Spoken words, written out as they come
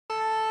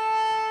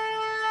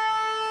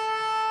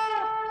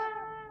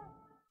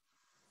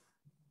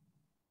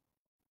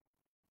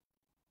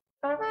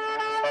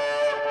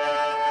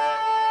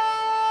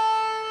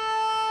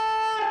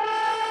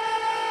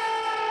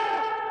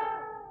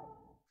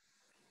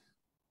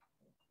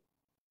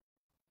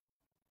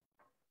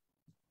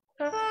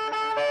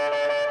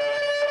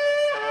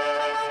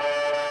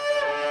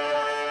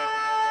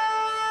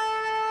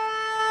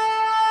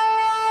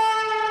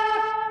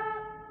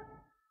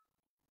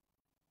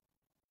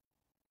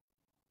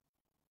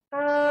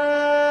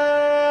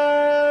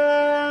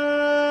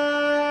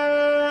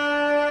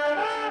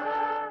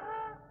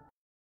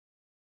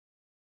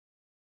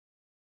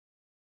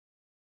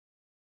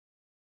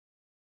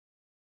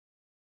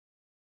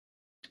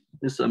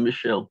Mr.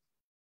 Michelle.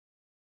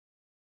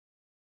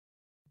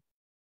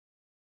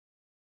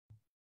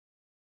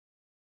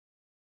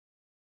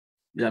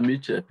 You are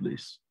muted,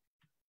 please.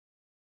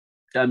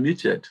 You are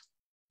muted.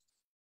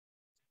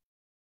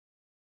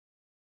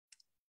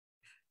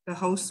 The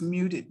host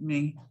muted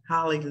me.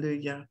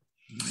 Hallelujah.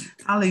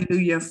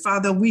 Hallelujah.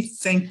 Father, we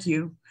thank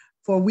you,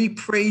 for we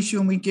praise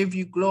you and we give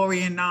you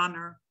glory and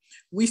honor.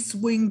 We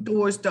swing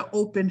doors to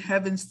open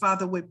heavens,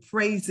 Father, with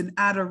praise and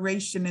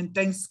adoration and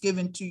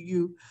thanksgiving to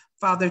you,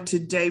 Father,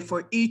 today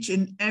for each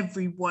and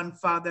every one,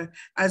 Father.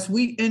 As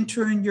we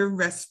enter in your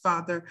rest,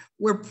 Father,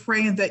 we're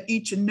praying that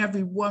each and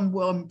every one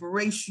will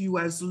embrace you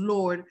as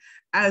Lord,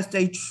 as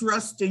they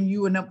trust in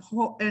you and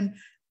uphold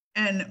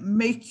and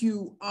make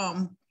you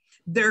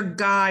their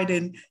guide.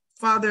 And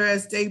Father,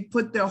 as they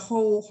put their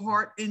whole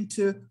heart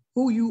into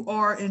who you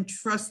are and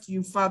trust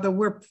you, Father,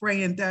 we're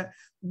praying that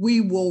we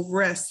will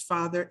rest,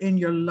 Father, in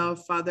your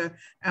love, Father.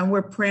 And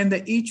we're praying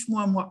that each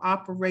one will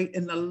operate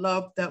in the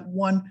love that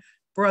one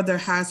brother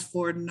has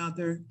for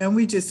another. And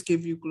we just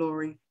give you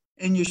glory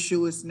in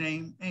Yeshua's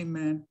name.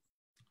 Amen.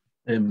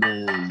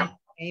 Amen.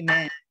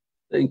 Amen.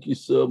 Thank you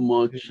so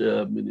much,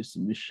 Minister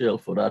Michelle,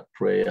 for that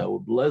prayer. I will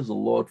bless the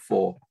Lord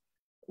for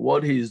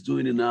what he's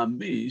doing in our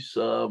midst.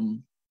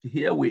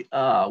 Here we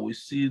are, we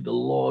see the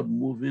Lord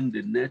moving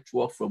the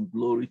network from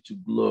glory to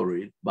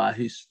glory by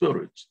his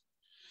Spirit.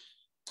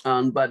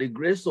 And by the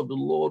grace of the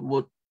Lord,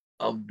 what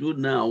I'll do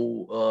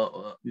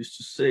now is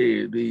to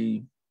say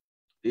the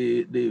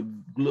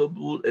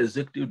global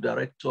executive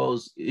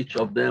directors, each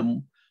of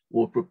them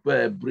will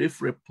prepare a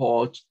brief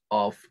report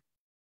of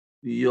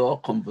your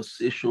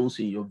conversations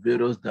in your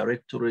various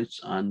directorates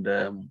and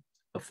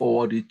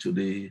forward it to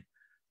the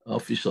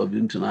Office of the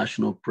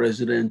International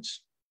President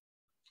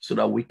so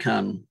that we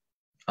can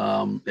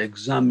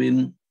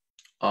examine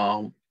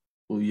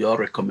your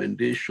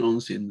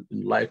recommendations in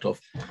light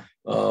of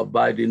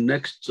by the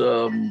next,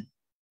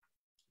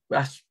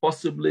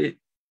 possibly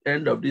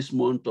end of this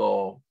month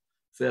or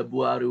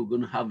February, we're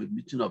going to have a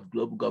meeting of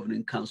Global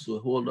Governing Council. A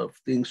whole lot of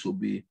things will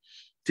be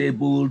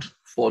tabled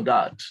for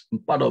that.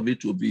 And part of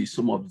it will be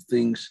some of the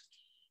things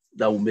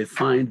that we may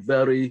find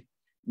very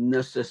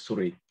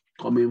necessary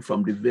coming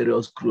from the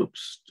various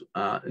groups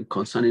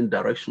concerning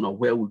direction of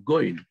where we're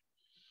going.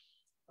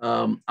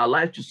 I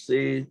like to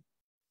say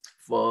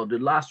for the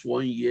last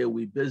 1 year,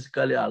 we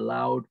basically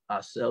allowed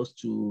ourselves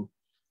to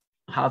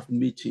have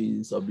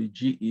meetings of the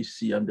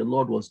GEC, and the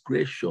Lord was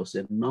gracious.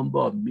 A number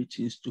of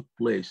meetings took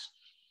place,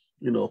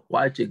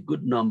 quite a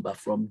good number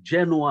from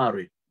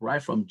January,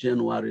 right from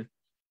January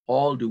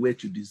all the way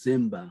to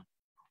December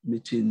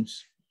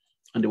meetings,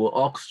 and they were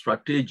all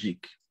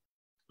strategic.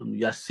 And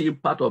we are seeing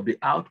part of the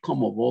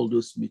outcome of all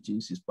those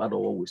meetings is part of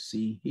what we're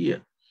seeing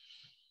here.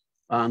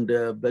 And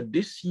but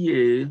this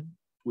year,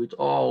 with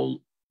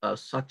all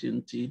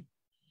certainty,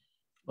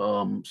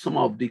 some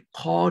of the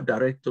core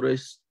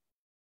directorates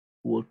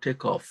will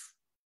take off.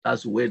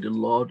 That's where the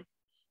Lord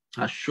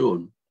has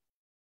shown.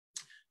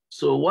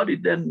 So what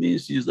it then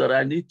means is that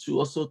I need to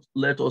also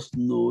let us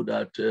know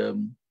that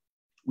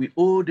we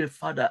owe the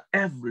Father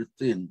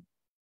everything,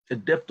 a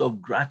debt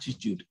of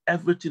gratitude,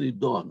 everything is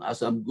done.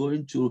 As I'm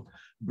going to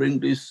bring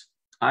this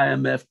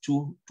IMF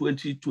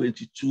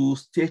 2022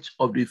 State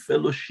of the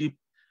Fellowship,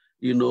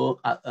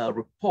 a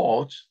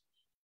report,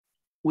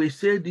 we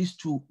say this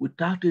too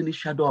without any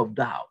shadow of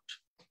doubt.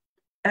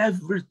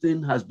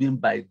 Everything has been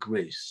by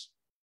grace.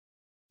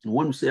 And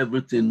when we say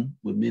everything,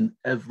 we mean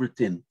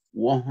everything,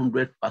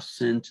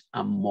 100%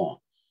 and more.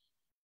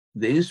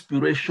 The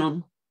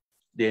inspiration,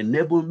 the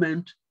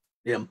enablement,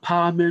 the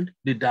empowerment,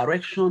 the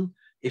direction,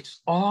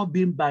 it's all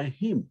been by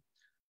him.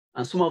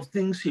 And some of the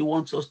things he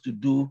wants us to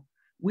do,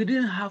 we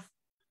didn't have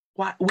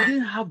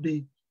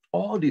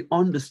all the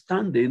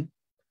understanding,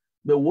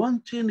 but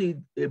one thing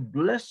he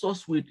blessed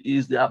us with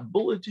is the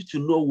ability to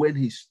know when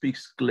he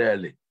speaks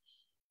clearly.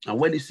 And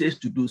when he says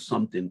to do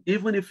something,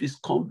 even if it's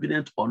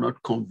convenient or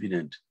not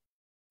convenient.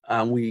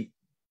 And we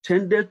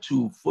tended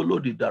to follow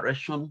the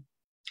direction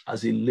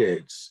as he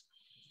leads.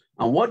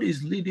 And what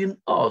is leading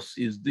us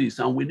is this,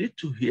 and we need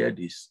to hear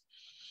this.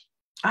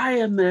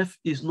 IMF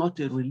is not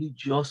a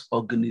religious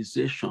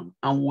organization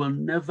and will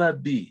never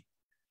be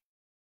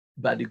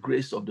by the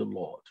grace of the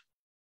Lord.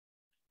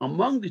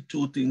 Among the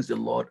two things the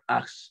Lord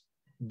asks,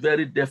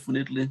 very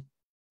definitely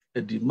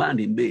a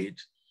demand he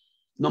made.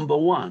 Number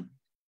one,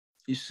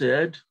 he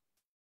said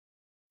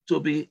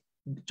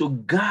to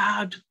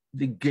guard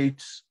the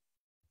gates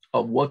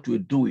of what we're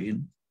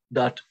doing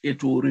that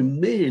it will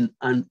remain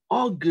an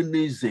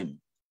organism,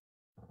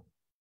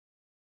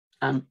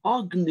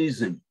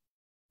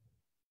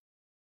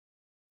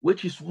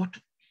 which is what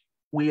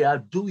we are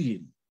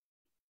doing,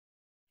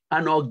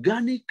 an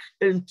organic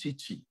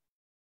entity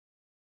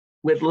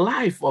with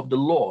life of the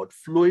Lord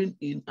flowing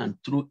in and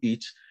through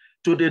it,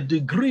 to the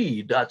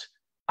degree that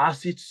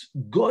as it's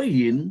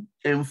going,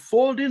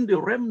 enfolding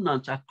the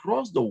remnant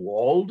across the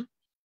world,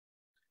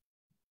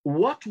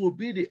 what will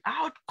be the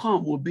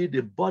outcome will be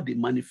the body,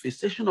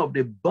 manifestation of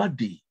the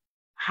body,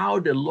 how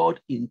the Lord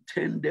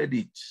intended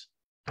it.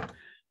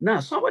 Now,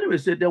 somebody may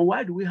say, then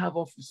why do we have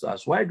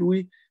officers? Why do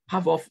we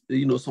have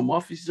some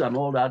offices and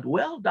all that?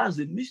 Well, that's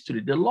a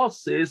mystery. The Lord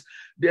says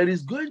there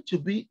is going to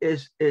be a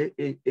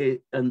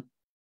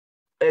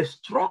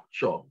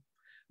structure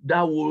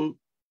that will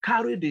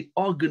carry the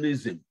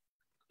organism.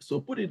 So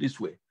put it this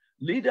way,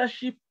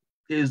 leadership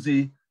is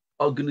the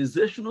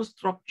organizational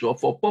structure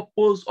for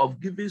purpose of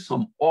giving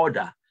some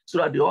order so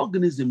that the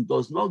organism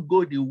does not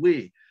go the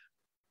way.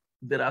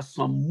 There are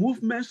some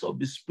movements of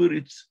the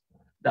spirits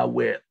that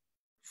were,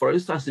 for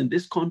instance, in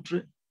this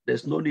country,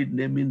 there's no need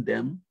naming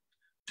them.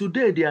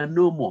 Today, they are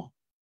no more.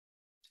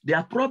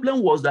 Their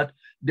problem was that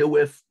they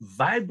were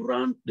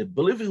vibrant, they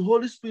believe in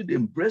Holy Spirit, they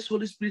embrace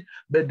Holy Spirit,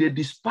 but they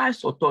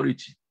despise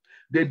authority.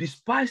 They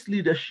despise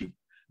leadership.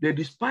 They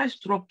despise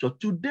structure.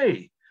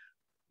 Today,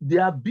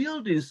 their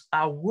buildings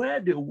are where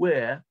they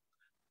were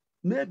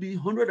maybe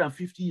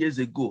 150 years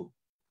ago.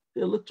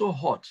 They're a little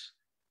hot.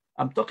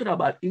 I'm talking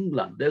about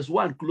England. There's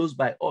one close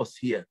by us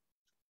here.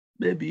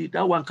 Maybe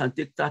that one can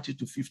take 30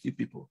 to 50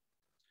 people.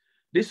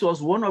 This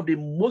was one of the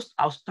most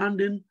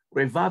outstanding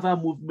revival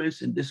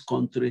movements in this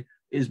country.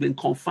 It's been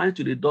confined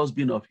to the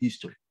dustbin of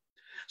history.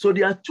 So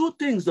there are two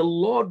things the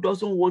Lord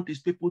doesn't want his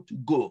people to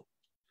go.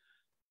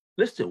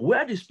 Listen,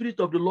 where the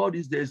Spirit of the Lord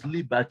is, there's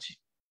liberty.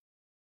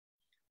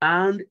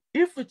 And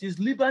if it is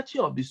liberty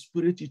of the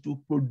Spirit, it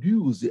will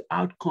produce the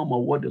outcome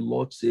of what the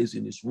Lord says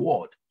in his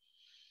word.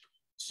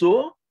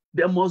 So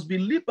there must be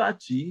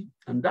liberty,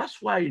 and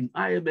that's why in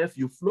IMF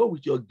you flow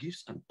with your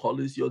gifts and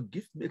callings. Your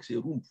gift makes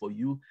a room for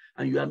you,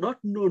 and you are not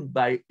known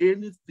by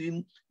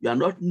anything. You are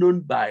not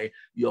known by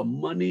your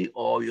money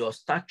or your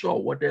stature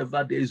or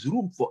whatever. There is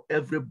room for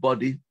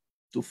everybody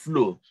to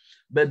flow.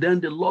 But then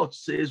the Lord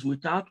says,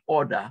 without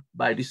order,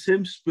 by the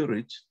same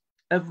Spirit,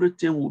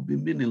 everything will be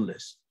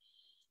meaningless.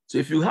 So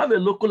if you have a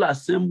local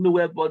assembly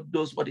where God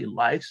does what he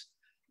likes,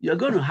 you're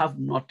going to have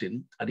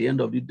nothing at the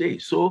end of the day.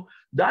 So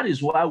that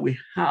is why we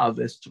have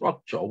a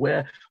structure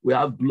where we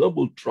have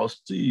global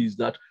trustees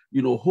that,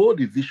 hold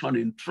the vision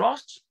in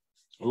trust,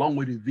 along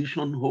with the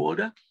vision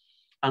holder.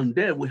 And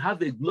then we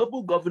have a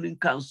global governing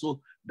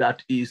council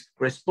that is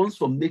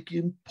responsible for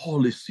making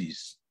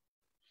policies.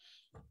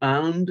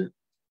 And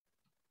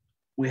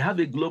we have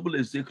a global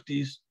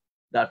executive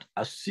that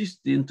assists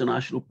the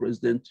international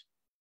president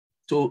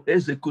to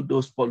execute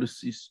those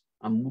policies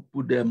and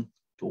put them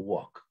to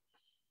work.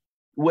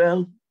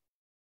 Well,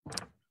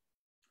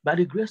 by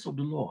the grace of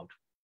the Lord,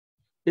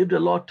 if the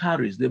Lord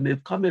tarries, there may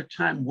come a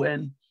time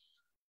when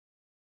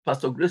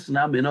Pastor Grace and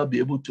I may not be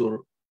able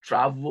to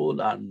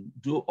travel and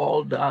do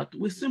all that.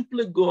 We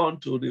simply go on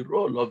to the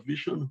role of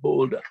vision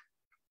holder.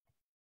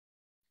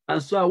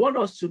 And so I want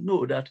us to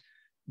know that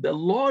the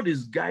Lord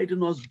is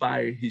guiding us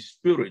by his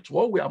Spirit.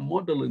 What we are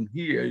modeling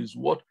here is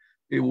what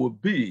it will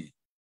be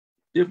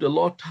if the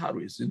Lord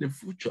tarries in the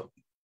future.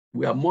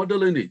 We are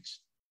modeling it,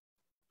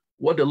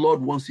 what the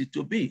Lord wants it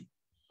to be.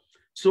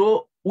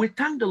 So we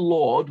thank the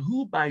Lord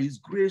who by his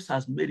grace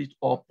has made it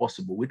all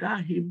possible.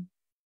 Without him,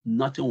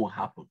 nothing will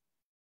happen.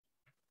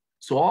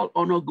 So all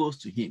honor goes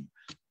to him.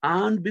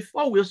 And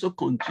before we also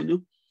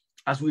continue,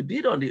 as we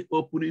did on the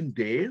opening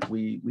day,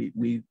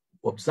 we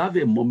observe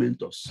a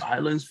moment of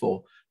silence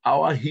for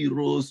our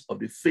heroes of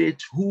the faith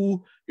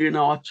who in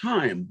our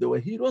time, they were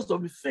heroes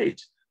of the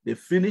faith. They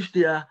finished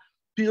their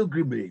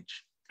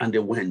pilgrimage and they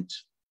went.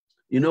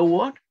 You know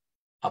what?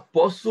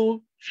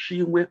 Apostle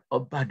Chinwe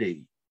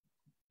Obade,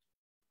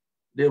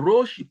 the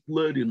role she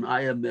played in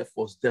IMF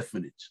was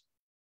definite.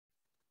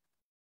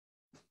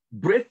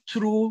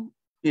 Breakthrough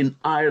in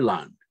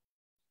Ireland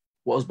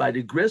was by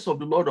the grace of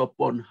the Lord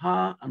upon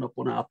her and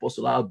upon her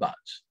Apostle Albert.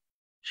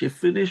 She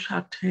finished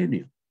her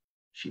tenure.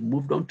 She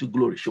moved on to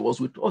glory. She was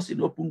with us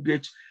in Open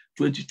Gate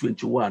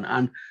 2021,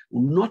 and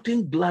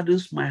nothing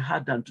gladdens my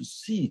heart than to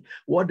see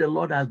what the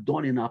Lord has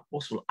done in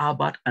Apostle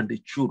Albert and the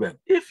children.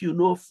 If you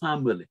know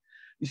family,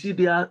 you see,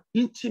 they are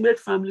intimate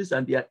families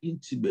and they are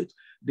intimate.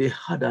 They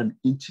had an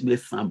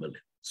intimate family.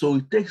 So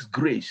it takes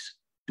grace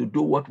to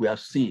do what we have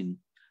seen,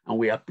 and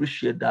we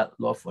appreciate that,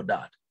 Lord, for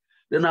that.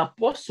 Then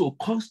Apostle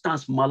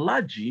Constance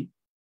Malaji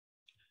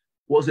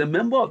was a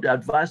member of the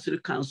Advisory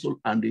Council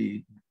and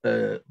the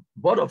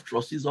Board of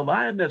Trustees of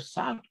IMF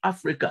South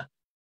Africa.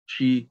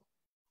 She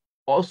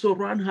also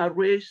ran her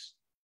race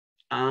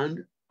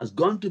and has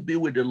gone to be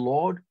with the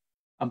Lord.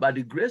 And by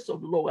the grace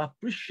of the Lord, we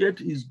appreciate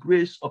his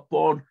grace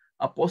upon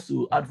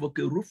Apostle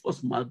Advocate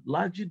Rufus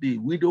Malaji, the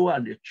widow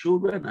and the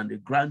children and the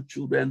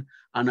grandchildren,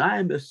 and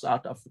IMF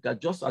South Africa,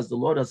 just as the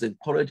Lord has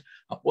encouraged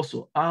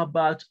Apostle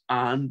Albert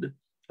and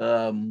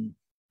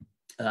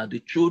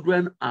the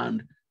Children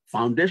and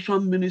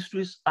Foundation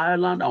Ministries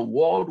Ireland and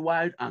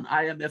Worldwide and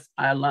IMF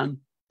Ireland.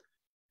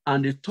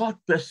 And the third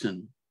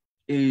person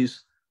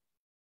is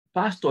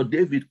Pastor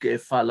David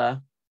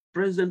Kefala,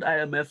 President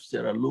IMF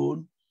Sierra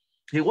Leone.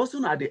 He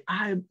wasn't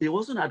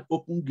at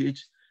Open Gate.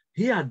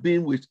 He had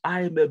been with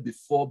IMF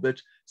before,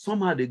 but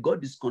somehow they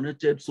got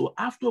disconnected. So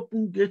after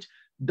Open Gate,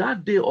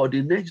 that day or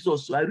the next day,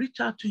 so I reached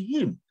out to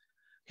him.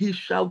 He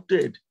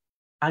shouted,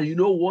 and you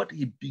know what?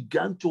 He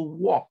began to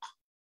walk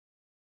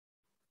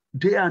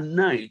day and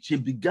night. He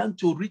began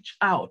to reach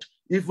out,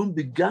 even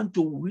began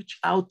to reach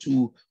out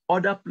to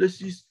other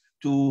places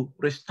to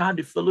restart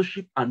the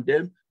fellowship. And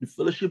then the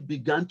fellowship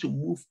began to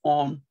move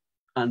on.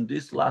 And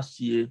this last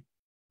year,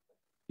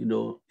 you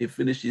know, he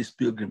finished his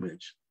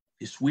pilgrimage.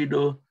 His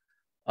widow,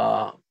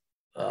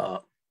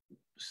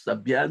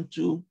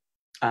 Sabiantu,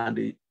 and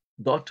the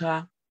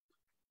daughter,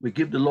 we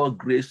give the Lord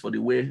grace for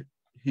the way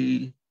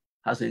he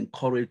has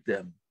encouraged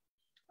them.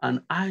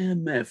 And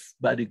IMF,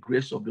 by the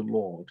grace of the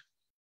Lord,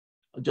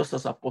 just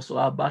as Apostle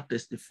Albert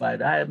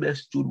testified, IMF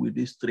stood with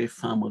these three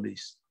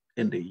families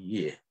in the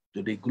year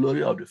to the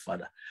glory of the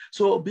Father.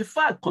 So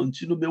before I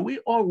continue, may we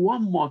all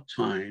one more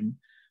time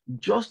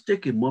just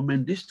take a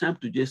moment this time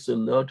to just say,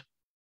 Lord,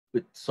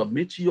 we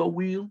submit to your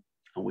will,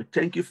 and we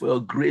thank you for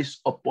your grace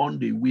upon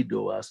the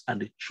widowers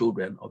and the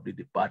children of the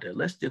departed.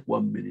 Let's take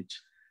 1 minute.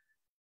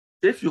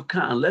 If you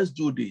can, let's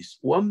do this.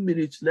 1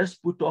 minute, let's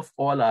put off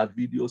all our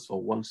videos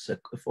for 1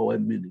 second, for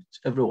 1 minute,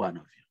 every one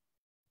of you.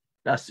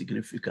 That's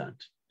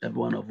significant. Every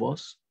one of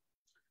us,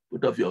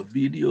 put off your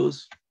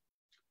videos,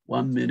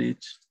 1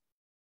 minute.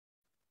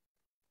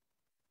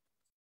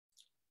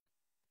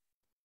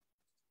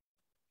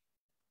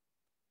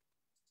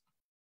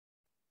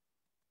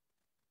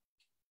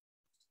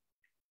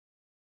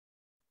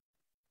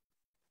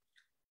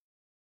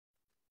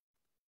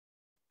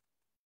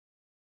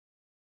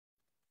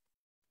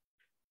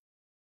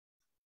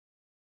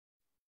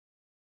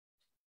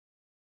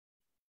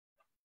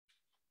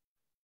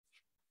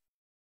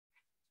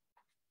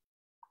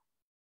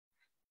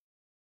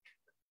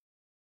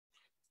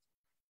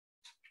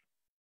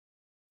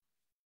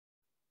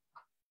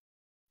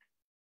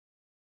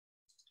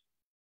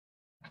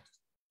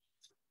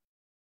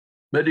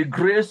 May the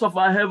grace of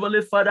our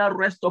Heavenly Father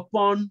rest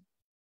upon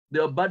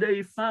the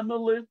Obadei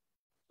family,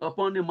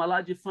 upon the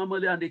Malaji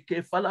family and the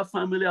Kefala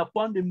family,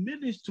 upon the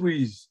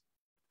ministries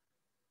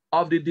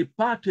of the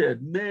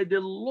departed. May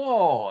the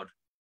Lord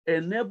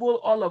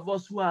enable all of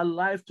us who are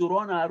alive to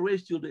run our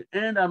race till the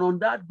end. And on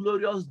that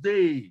glorious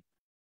day,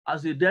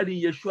 as the dead in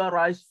Yeshua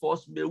rise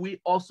first, may we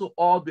also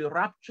all be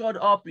raptured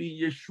up in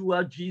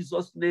Yeshua,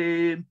 Jesus'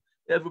 name.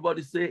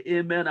 Everybody say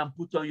amen and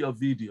put on your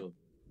video.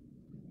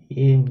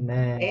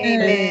 Amen.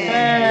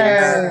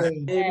 Amen.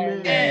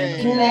 Amen. Amen.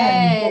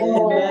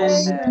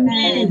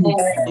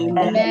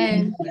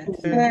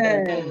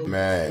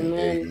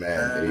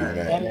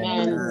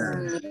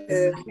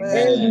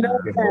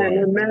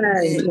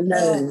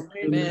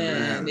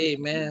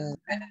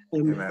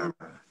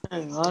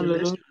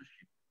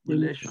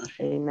 Relationship.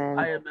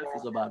 IMF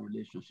is about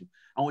relationship.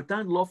 And we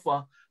thank the Lord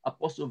for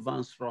Apostle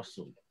Vance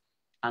Russell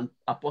and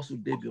Apostle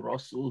David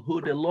Russell, who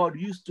the Lord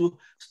used to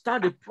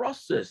start the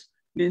process.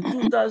 In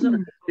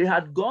 2000, they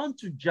had gone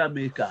to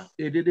Jamaica.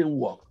 It didn't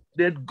work.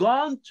 They'd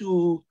gone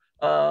to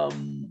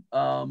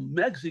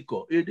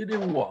Mexico. It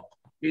didn't work.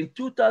 In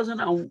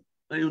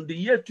the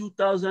year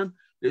 2000,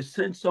 they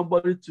sent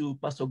somebody to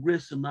Pastor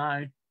Grace and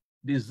I,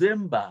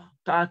 December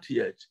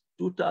 30th,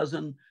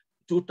 2000.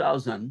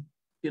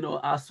 You know,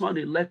 our son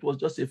elect was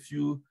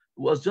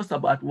just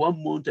about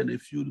 1 month and a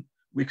few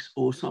weeks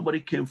old.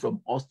 Somebody came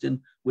from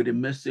Austin with a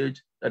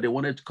message that they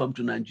wanted to come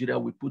to Nigeria.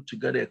 We put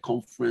together a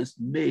conference,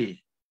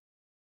 May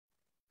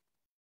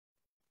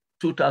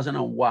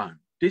 2001.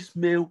 This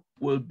May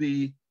will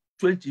be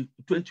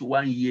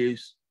 21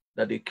 years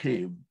that they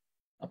came,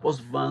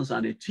 Apostle Vance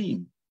and a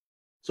team.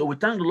 So we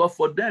thank the Lord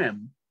for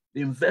them,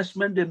 the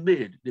investment they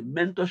made, the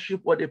mentorship,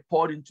 what they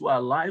poured into our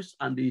lives,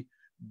 and the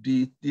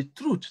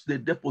truth they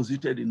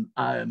deposited in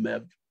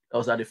IMF. That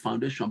was at the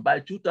foundation. By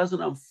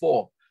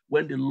 2004,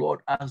 when the Lord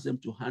asked them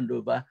to hand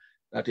over,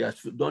 that they had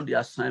done the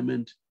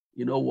assignment,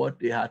 you know what?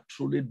 They had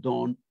truly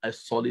done a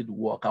solid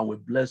work, and we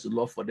bless the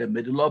Lord for them.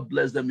 May the Lord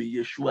bless them in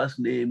Yeshua's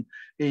name.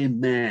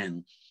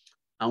 Amen.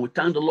 And we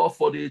thank the Lord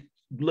for the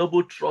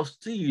global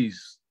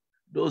trustees,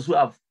 those who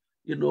have,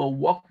 you know,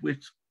 worked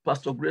with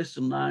Pastor Grace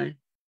and I,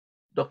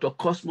 Dr.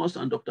 Cosmos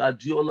and Dr.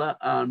 Adiola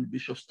and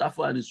Bishop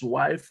Stafford and his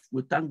wife.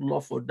 We thank the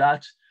Lord for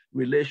that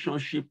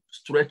relationship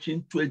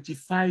stretching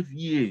 25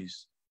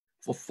 years.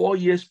 For 4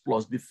 years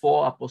plus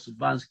before Apostle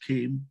Vance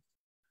came,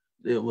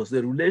 there was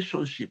a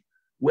relationship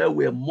where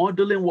we're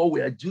modeling what we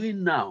are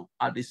doing now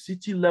at the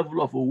city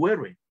level of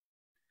Owerri.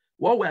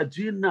 What we are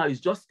doing now is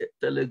just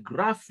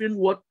telegraphing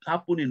what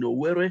happened in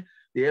Owerri,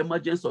 the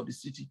emergence of the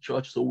city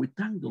church. So we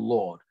thank the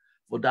Lord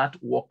for that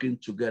working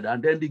together.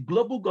 And then the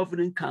Global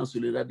Governing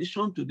Council, in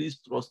addition to these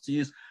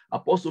trustees,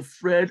 Apostle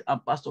Fred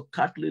and Pastor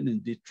Kathleen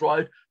in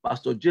Detroit,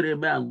 Pastor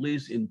Jeremiah and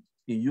Liz in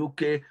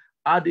UK,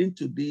 adding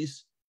to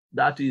this,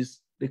 that is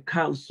the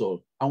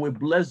council, and we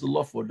bless the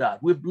Lord for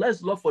that. We bless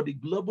the Lord for the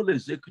global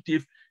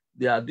executive.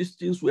 These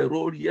things were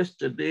rolled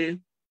yesterday.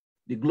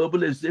 The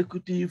global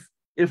executive,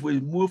 if we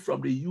move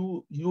from the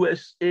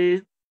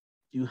USA,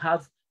 you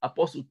have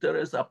Apostle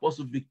Teresa,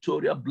 Apostle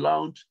Victoria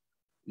Blount,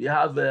 we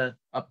have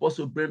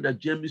Apostle Brenda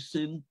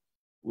Jamieson,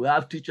 we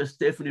have Teacher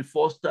Stephanie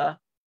Foster,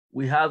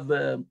 we have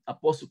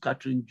Apostle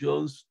Catherine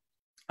Jones,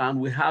 and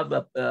we have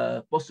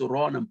Apostle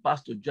Ron and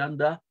Pastor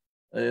Janda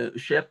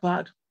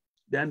Shepherd.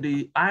 Then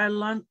the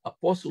Ireland,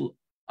 Apostle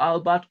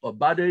Albert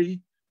Obadei.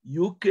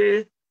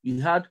 UK, we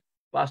had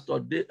Pastor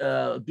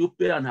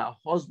Dupe and her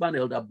husband,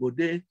 Elder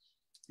Bode.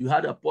 You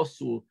had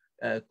Apostle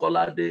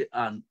Kolade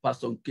and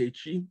Pastor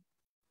Nkechi.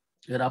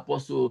 You had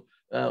Apostle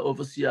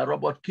Overseer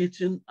Robert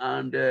Keaton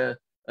and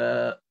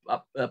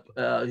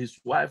his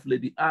wife,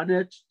 Lady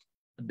Annette.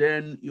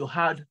 Then you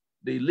had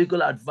the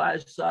legal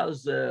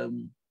advisors,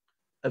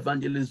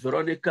 Evangelist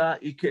Veronica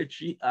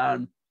Ikechi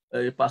and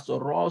Pastor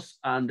Ross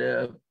and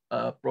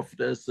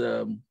Prophetess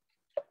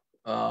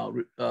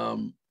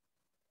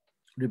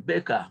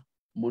Rebecca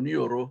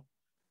Monioro.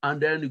 And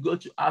then you go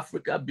to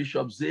Africa,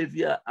 Bishop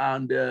Xavier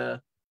and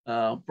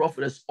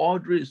Prophetess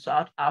Audrey in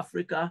South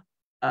Africa.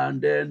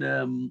 And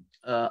then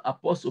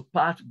Apostle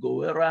Pat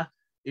Goera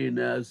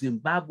in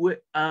Zimbabwe,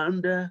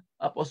 and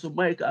Apostle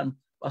Mike and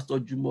Pastor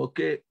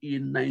Jumoke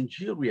in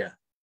Nigeria.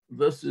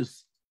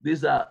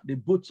 These are the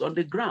boots on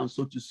the ground,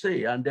 so to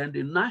say. And then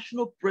the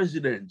national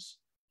presidents,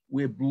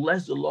 we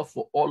bless the Lord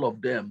for all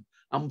of them.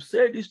 I'm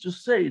saying this to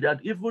say that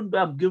even though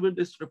I'm giving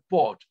this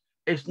report,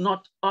 it's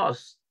not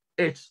us,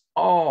 it's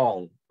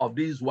all of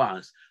these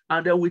ones.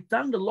 And then we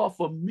thank the Lord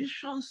for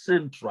Mission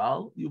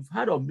Central. You've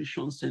heard of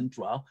Mission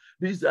Central.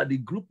 These are the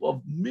group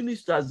of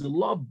ministers the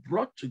Lord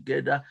brought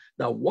together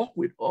that work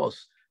with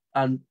us,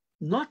 and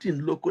not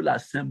in local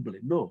assembly.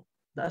 No,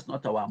 that's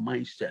not our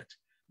mindset,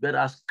 but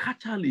as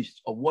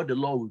catalysts of what the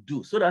Lord will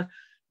do, so that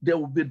they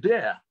will be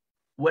there,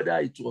 whether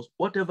it was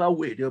whatever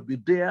way, they'll be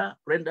there,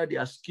 render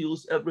their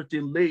skills,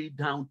 everything laid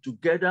down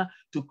together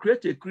to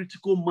create a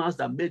critical mass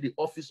that made the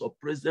office of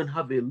president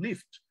have a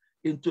lift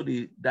into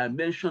the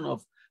dimension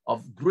of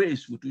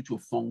grace with which we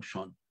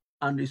function.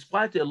 And it's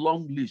quite a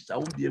long list. I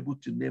won't be able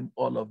to name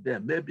all of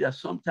them. Maybe at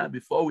some time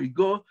before we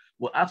go,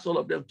 we'll ask all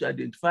of them to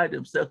identify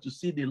themselves to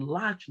see the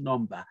large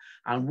number.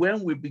 And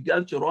when we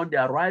began to run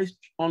the Arise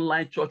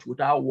online church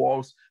without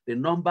walls, the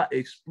number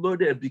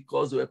exploded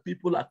because there were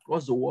people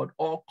across the world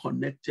all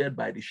connected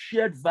by the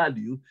shared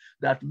value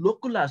that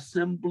local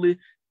assembly,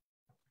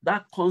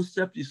 that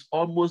concept is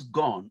almost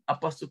gone.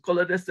 Apostle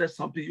Kolade said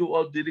something, you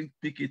all didn't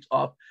pick it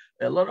up.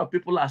 A lot of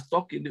people are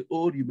stuck in the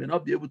old, you may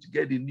not be able to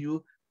get the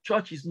new.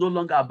 Church is no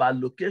longer about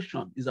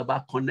location, it's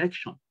about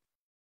connection.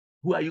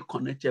 Who are you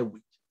connected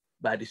with?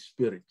 By the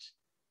Spirit.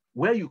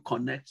 Where you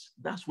connect,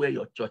 that's where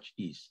your church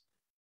is.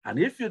 And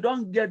if you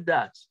don't get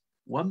that,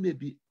 one may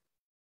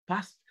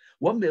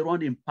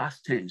run in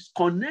past tense.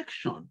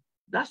 Connection,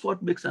 that's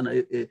what makes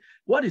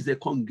what is a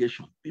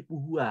congregation?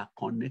 People who are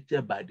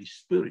connected by the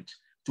Spirit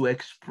to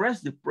express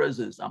the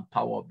presence and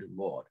power of the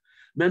Lord.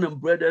 Men and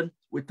brethren,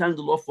 we thank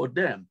the Lord for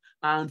them.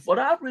 And for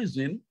that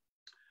reason,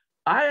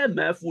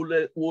 IMF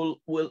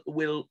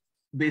will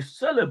be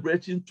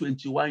celebrating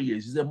 21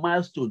 years. It's a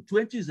milestone.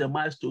 20 is a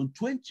milestone.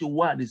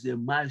 21 is a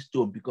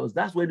milestone because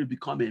that's when you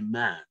become a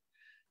man.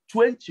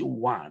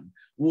 21,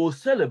 we'll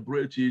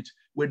celebrate it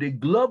with the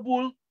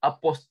Global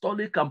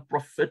Apostolic and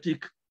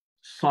Prophetic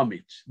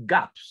Summit,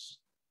 GAPS.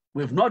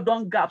 We've not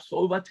done GAPS for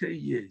over 10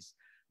 years.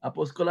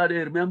 Apostle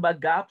Kolade, remember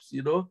GAPS,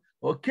 you know?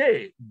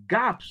 Okay,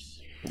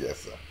 GAPS.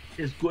 Yes, sir.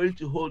 Is going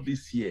to hold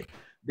this year.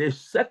 The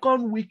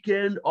second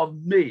weekend of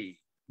May,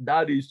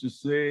 that is to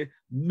say,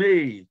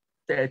 May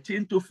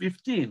 13 to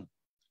 15,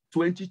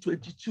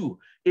 2022,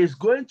 is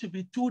going to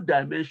be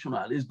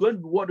two-dimensional. It's going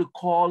to be what we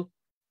call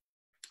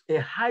a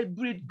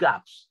hybrid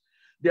GAPS.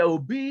 There will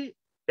be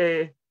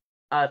an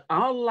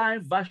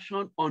online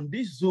version on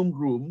this Zoom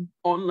room,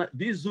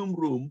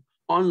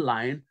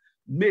 online,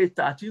 May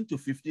 13 to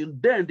 15.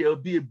 Then there will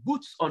be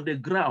boots on the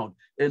ground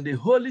in the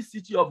holy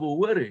city of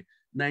Owerri,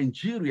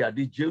 Nigeria,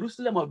 the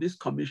Jerusalem of this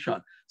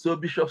commission. So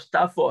Bishop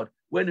Stafford,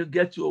 when you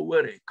get to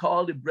Owerri,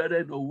 call the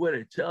brethren in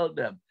Owerri, tell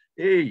them,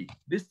 hey,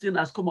 this thing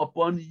has come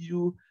upon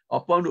you,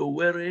 upon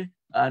Owerri,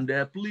 and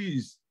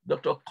please,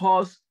 Dr.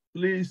 Kos,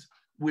 please,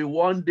 we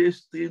want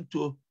this thing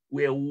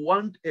we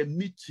want a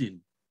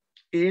meeting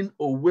in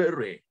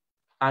Owerri,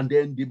 and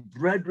then the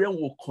brethren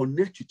will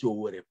connect you to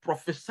Owerri,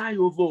 prophesy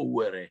over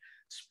Owerri,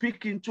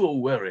 speak into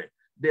Owerri.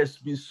 There's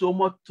been so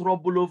much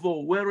trouble over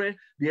Owerri.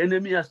 The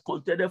enemy has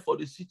contended for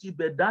the city,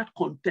 but that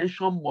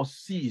contention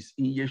must cease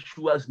in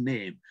Yeshua's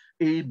name.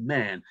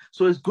 Amen.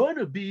 So it's going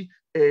to be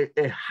a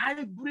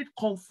hybrid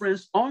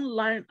conference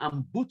online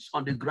and boots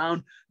on the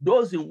ground.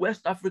 Those in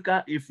West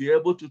Africa, if you're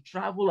able to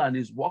travel and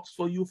it works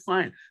for you,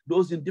 fine.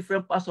 Those in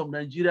different parts of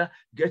Nigeria,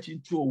 get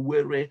into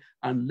Owerri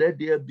and let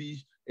there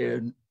be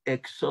an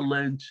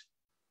excellent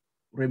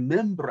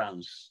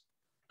remembrance.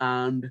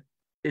 And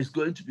it's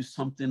going to be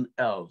something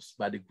else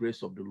by the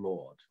grace of the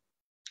Lord.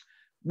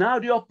 Now,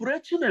 the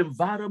operating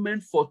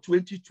environment for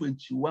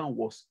 2021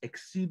 was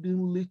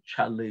exceedingly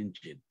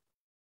challenging.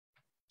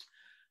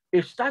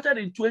 It started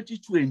in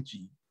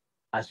 2020.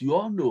 As you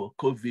all know,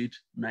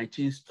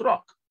 COVID-19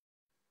 struck.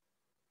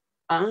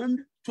 And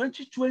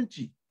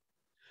 2020,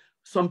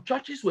 some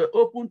churches were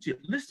open to,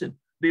 listen,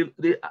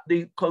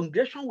 the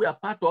congregation we are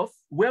part of,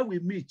 where we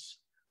meet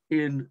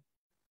in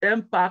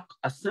MPAC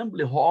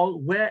Assembly Hall,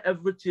 where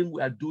everything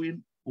we are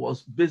doing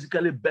was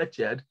basically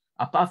Bethel,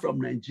 apart from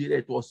Nigeria,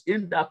 it was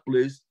in that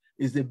place,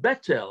 is the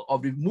Bethel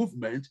of the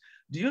movement.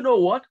 Do you know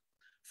what?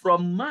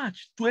 From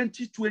March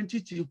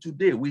 2020 till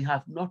today, we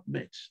have not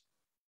met.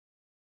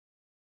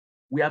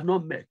 We have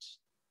not met.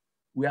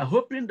 We are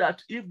hoping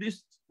that if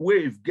this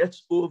wave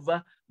gets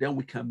over, then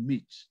we can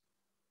meet.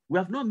 We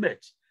have not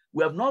met.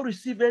 We have not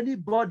received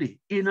anybody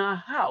in our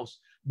house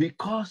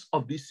because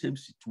of this same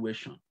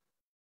situation.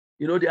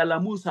 You know, the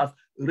Alamus have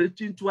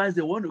written twice,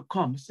 they want to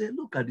come, say,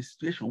 look at the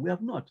situation. We're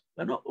not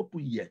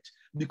open yet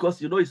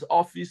because, you know, it's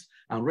office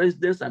and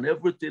residence and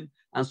everything.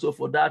 And so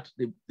for that,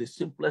 the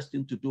simplest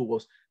thing to do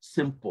was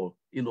simple,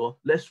 you know,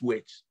 let's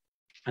wait.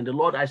 And the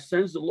Lord, I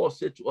sense the Lord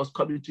said to us,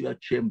 come into your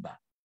chamber.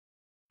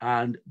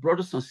 And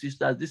brothers and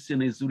sisters, this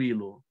thing is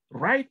real.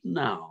 Right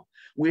now,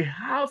 we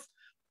have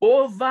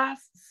over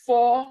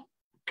 4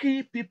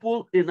 key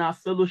people in our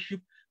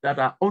fellowship that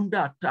are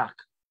under attack.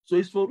 So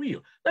it's for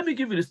real. Let me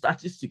give you the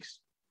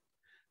statistics.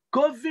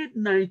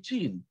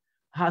 COVID-19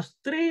 has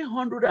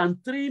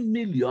 303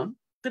 million,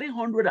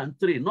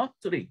 303, not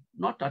 3,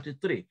 not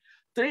 33,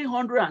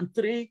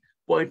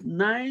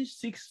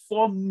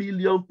 303.964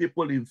 million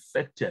people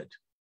infected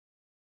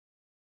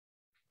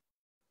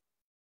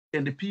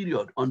in the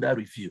period under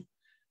review.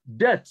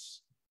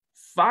 Deaths,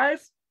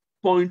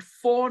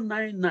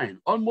 5.499,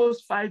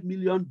 almost 5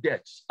 million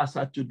deaths as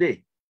of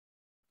today.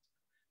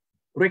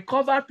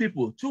 Recovered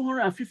people,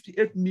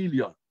 258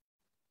 million.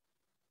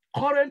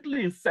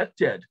 Currently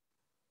infected,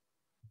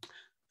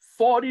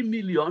 40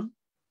 million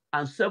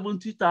and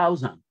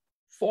 70,000.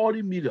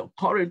 40 million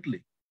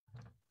currently.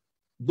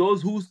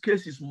 Those whose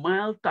case is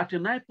mild,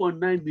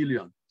 39.9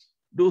 million.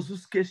 Those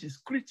whose case is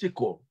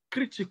critical,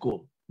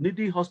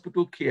 needing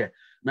hospital care,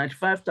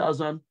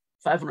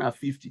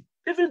 95,550.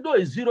 Even though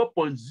it's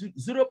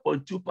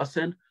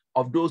 0.2%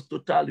 of those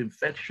total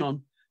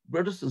infection,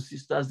 brothers and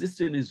sisters, this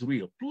thing is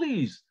real.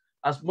 Please,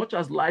 as much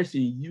as lies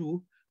in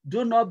you,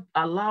 do not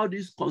allow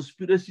these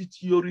conspiracy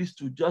theories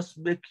to just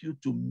make you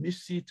to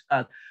miss it.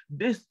 And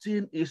this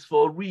thing is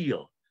for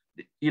real,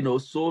 you know,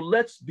 so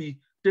let's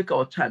take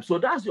our time. So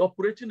that's the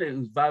operating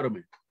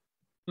environment.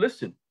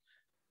 Listen,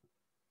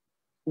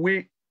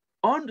 we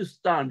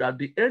understand that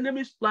the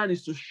enemy's plan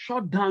is to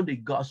shut down the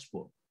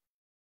gospel.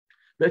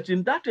 But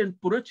in that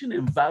operating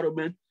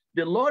environment,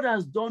 the Lord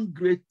has done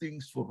great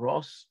things for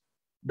us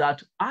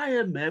that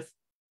IMF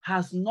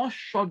has not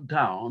shut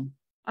down.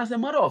 As a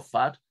matter of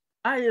fact,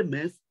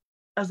 IMF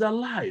is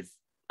alive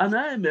and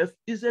IMF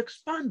is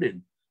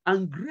expanding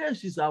and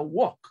grace is at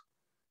work.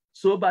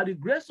 So by the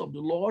grace of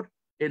the Lord,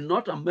 in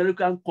North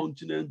American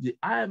continent, the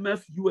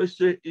IMF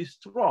USA is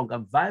strong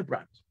and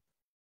vibrant.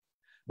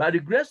 By the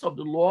grace of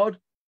the Lord,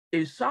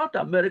 in South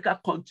America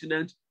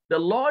continent, the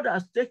Lord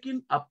has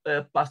taken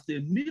Pastor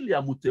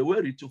Emilia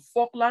Muteweri to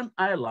Falkland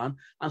Island.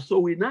 And so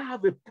we now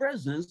have a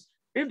presence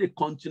in the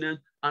continent,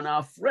 and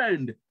our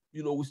friend,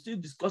 you know, we're still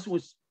discussing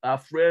with our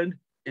friend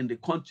in the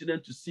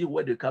continent to see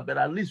where they can, but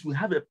at least we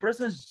have a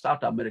presence in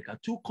South America,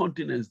 2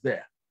 continents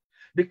there.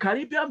 The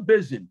Caribbean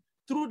Basin,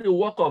 through the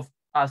work of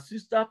our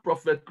sister,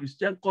 Prophet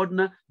Christian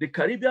Cordner, the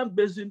Caribbean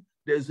Basin,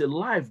 there's a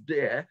life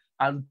there.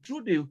 And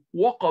through the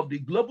work of the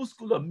Global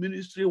School of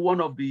Ministry, one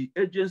of the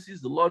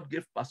agencies, the Lord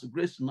gave Pastor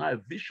Grace and I a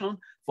vision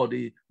for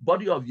the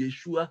body of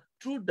Yeshua.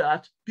 Through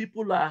that,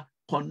 people are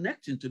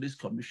connecting to this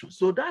commission.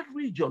 So that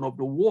region of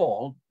the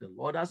world, the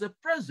Lord has a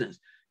presence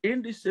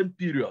in the same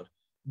period.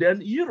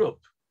 Then Europe,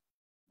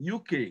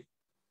 UK,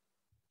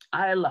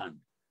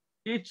 Ireland,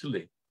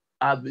 Italy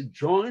have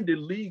joined the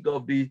League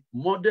of the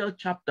Model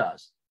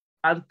Chapters.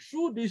 And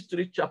through these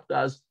 3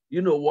 chapters,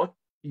 you know what?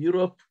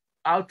 Europe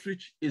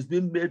outreach is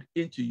being made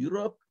into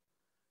Europe,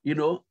 you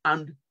know,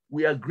 and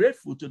we are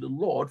grateful to the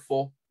Lord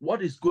for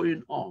what is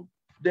going on.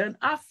 Then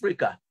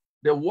Africa,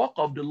 the work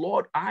of the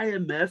Lord,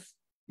 IMF,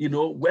 you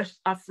know, West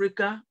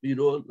Africa, you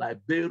know,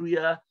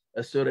 Liberia,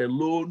 Sierra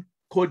Leone,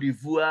 Cote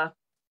d'Ivoire.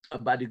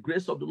 By the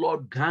grace of the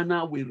Lord,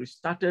 Ghana, we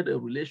restarted a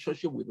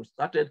relationship. We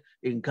restarted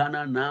in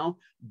Ghana now.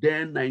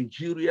 Then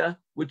Nigeria,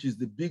 which is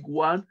the big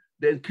one.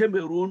 Then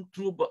Cameroon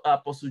through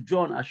Apostle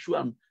John Ashu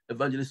and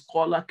Evangelist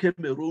Scholar,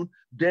 Cameroon.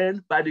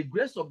 Then by the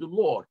grace of the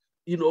Lord,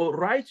 you know,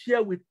 right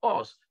here with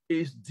us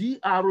is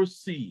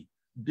DRC,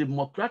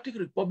 Democratic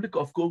Republic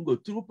of Congo,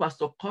 through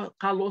Pastor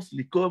Carlos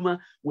Likoma.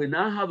 We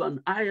now have an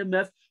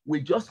IMF.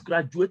 We just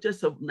graduated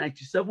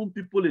 97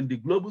 people in the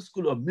Global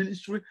School of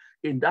Ministry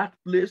in that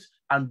place.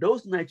 And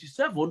those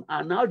 97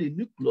 are now the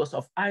nucleus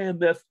of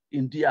IMF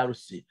in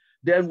DRC.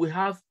 Then we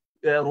have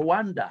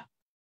Rwanda,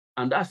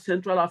 and that's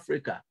Central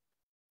Africa,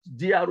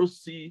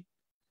 DRC,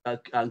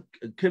 and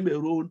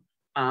Cameroon,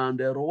 and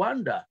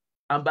Rwanda.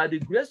 And by the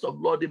grace of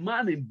Lord, the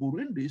man in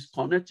Burundi is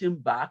connecting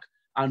back.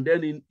 And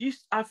then in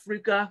East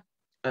Africa,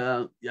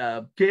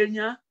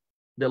 Kenya,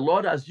 the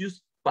Lord has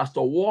used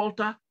Pastor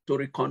Walter to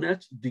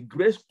reconnect the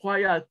Grace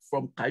Choir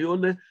from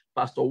Kayole.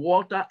 Pastor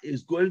Walter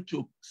is going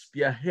to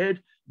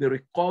spearhead the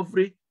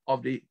recovery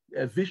of the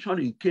vision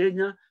in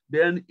Kenya.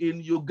 Then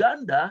in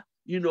Uganda,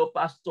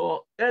 Pastor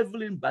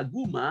Evelyn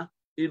Baguma,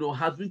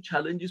 having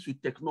challenges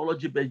with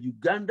technology, but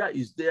Uganda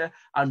is there.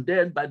 And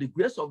then by the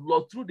grace of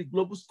Lord, through the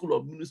Global School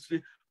of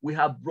Ministry, we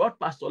have brought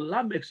Pastor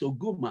Lamex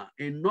Oguma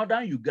in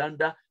northern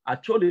Uganda,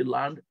 Acholi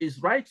land,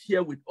 is right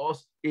here with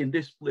us in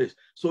this place.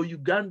 So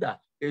Uganda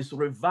is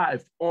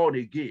revived on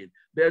again.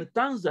 Then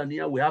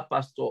Tanzania, we have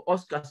Pastor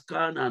Oscar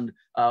Scan and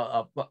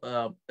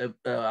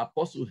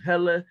Apostle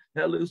Helen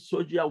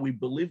Soja. We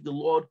believe the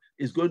Lord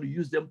is going to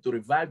use them to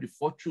revive the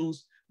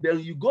fortunes. Then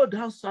you go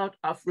down South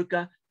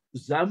Africa,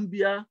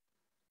 Zambia,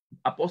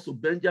 Apostle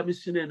Benjamin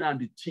Sinena and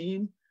the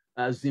team,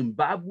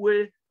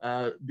 Zimbabwe,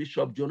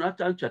 Bishop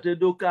Jonathan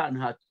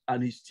Chatedoka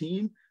and his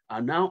team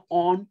are now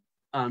on.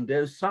 And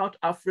then South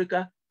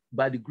Africa,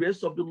 by the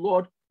grace of the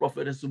Lord,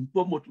 Prophetess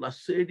Mpomo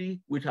Tlasedi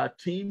with her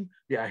team,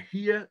 they are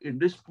here in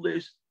this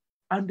place.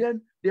 And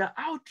then there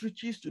are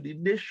outreaches to the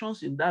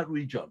nations in that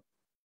region.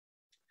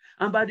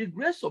 And by the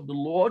grace of the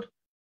Lord,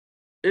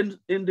 in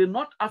the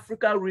North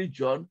Africa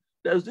region,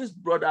 there's this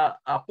brother,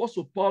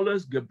 Apostle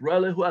Paulus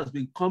Gabriele, who has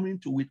been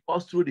coming with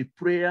us through the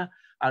prayer.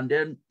 And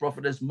then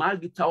Prophetess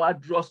Maggie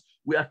Tawadros.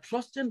 We are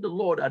trusting the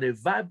Lord that a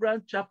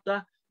vibrant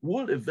chapter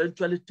will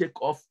eventually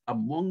take off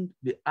among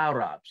the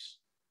Arabs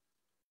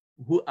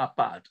who are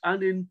part.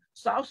 And in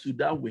South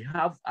Sudan, we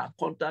have our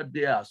contact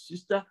there, our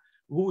sister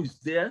who is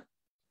there.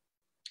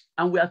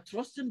 And we are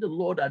trusting the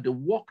Lord that the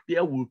work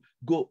there will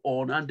go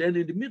on. And then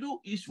in the Middle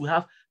East, we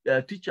have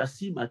teacher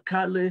Sima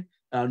Kale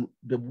and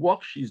the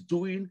work she's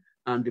doing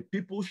and the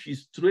people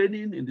she's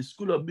training in the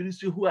School of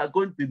Ministry who are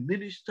going to be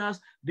ministers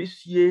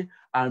this year.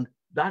 And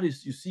that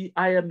is, you see,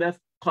 IMF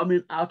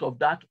coming out of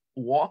that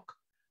work.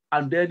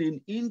 And then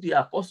in India,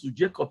 Apostle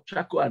Jacob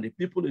Chako and the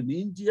people in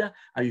India,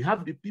 and you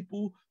have the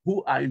people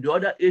who are in the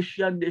other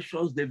Asian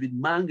nations, David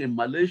Mang in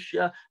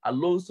Malaysia,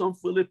 Alonso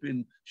Philip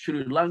in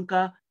Sri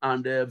Lanka,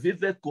 and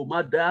Vivek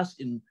Kumar Das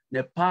in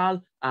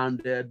Nepal,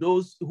 and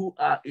those who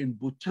are in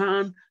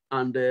Bhutan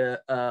and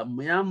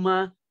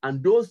Myanmar,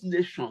 and those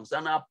nations,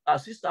 and our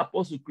sister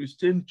Apostle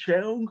Christine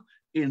Cheung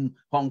in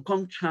Hong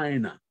Kong,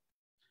 China.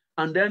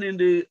 And then in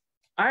the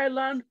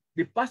island,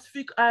 the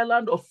Pacific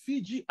island of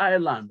Fiji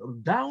Island,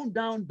 down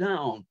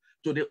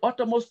to the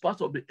uttermost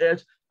part of the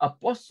earth,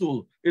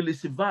 Apostle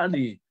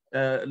Elisivani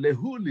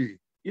Lehuli,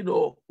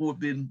 who've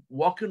been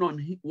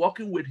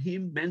working with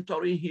him,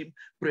 mentoring him,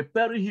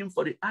 preparing him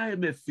for the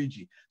IMF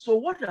Fiji. So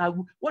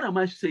what am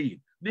I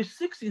saying? The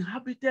 6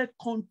 inhabited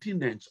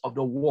continents of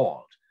the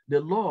world, the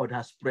Lord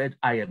has spread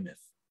IMF.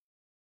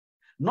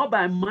 Not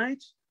by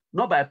might,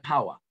 not by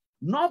power,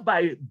 not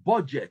by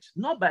budget,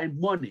 not by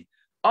money.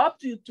 Up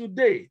to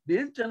today, the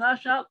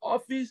international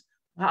office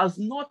has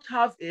not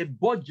have a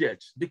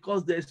budget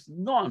because there's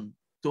none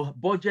to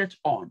budget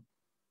on.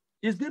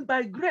 It's been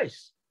by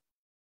grace.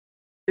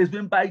 It's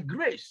been by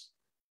grace.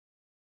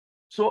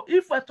 So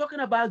if we're talking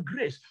about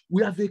grace,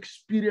 we have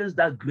experienced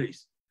that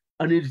grace.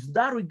 And it is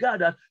that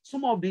regard that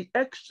some of the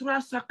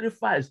extra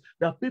sacrifice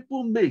that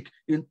people make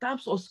in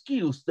terms of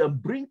skills they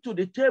bring to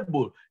the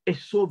table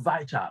is so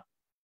vital.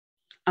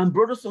 And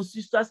brothers and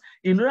sisters,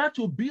 in order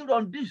to build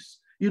on this,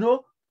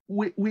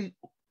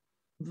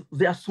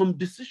 there are some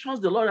decisions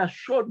the Lord has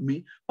showed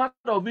me. Part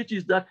of it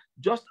is that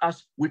just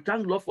as we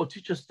thank Lord for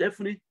Teacher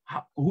Stephanie,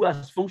 who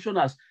has functioned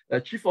as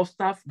Chief of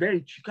Staff there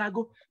in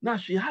Chicago, now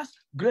she has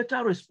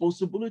greater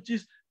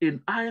responsibilities in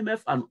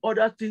IMF and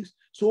other things.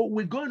 So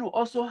we're going to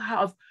also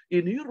have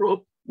in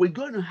Europe, we're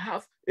going to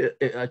have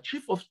a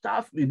Chief of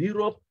Staff in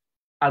Europe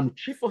and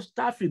Chief of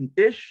Staff in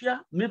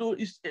Asia, Middle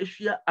East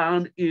Asia,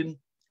 and in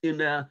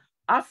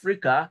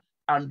Africa.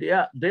 And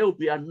they will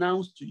be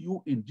announced to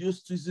you in due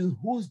season,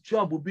 whose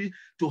job will be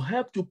to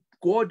help to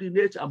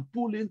coordinate and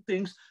pull in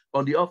things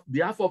on the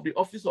behalf of the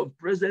office of the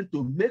president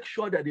to make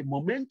sure that the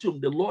momentum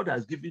the Lord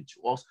has given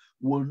to us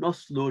will not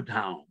slow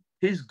down.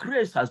 His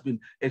grace has been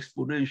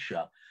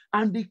exponential.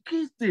 And the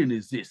key thing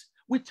is this: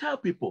 we tell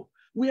people,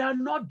 we are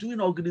not doing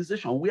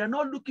organization. We are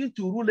not looking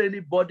to rule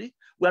anybody.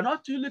 We are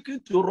not looking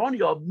to run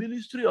your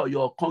ministry or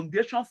your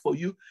congregation for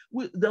you.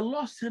 The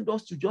Lord sent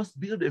us to just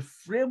build a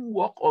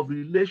framework of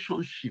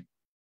relationship.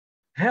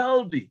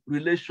 Healthy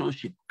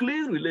relationship,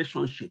 clean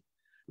relationship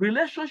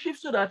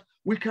so that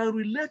we can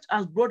relate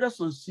as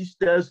brothers and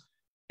sisters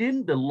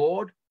in the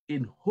Lord,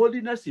 in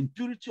holiness, in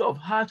purity of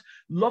heart,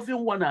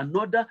 loving one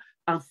another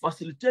and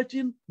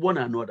facilitating one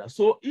another.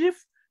 So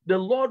if the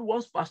Lord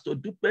wants Pastor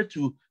Dupe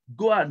to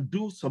go and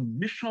do some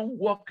mission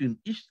work in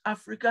East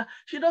Africa,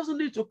 she doesn't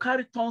need to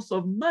carry tons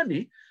of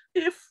money.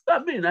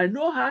 I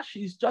know her,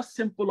 she's just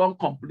simple,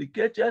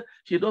 uncomplicated.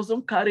 She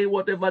doesn't carry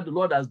whatever the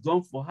Lord has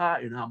done for her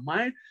in her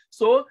mind.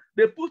 So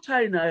they put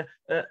her in a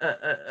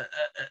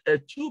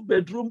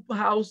 2-bedroom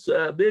house.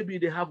 Maybe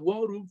they have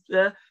 1 room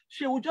there.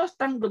 She will just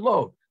thank the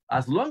Lord.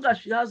 As long as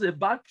she has a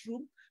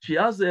bathroom, She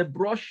has a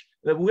brush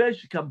where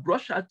she can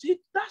brush her teeth.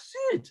 That's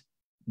it.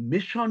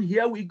 Mission,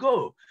 here we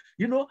go.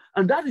 You know,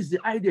 and that is the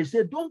idea.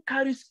 Say, don't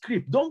carry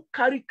script, don't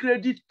carry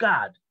credit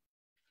card.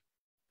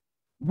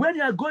 When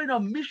you are going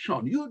on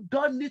mission, you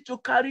don't need to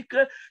carry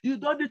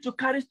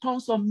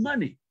tons of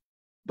money.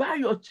 Buy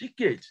your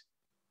ticket.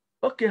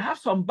 Okay, have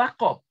some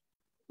backup.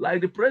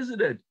 Like the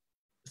president,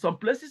 some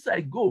places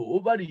I go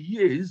over the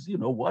years, you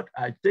know what?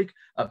 I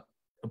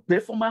pay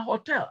for my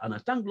hotel, and I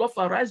thank God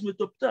for Rise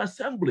Metropolitan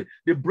Assembly,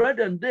 the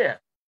brethren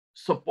there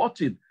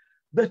supporting.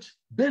 But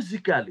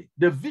basically,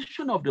 the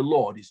vision of the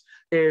Lord is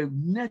a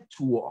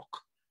network,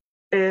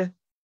 a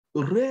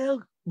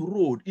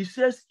railroad. It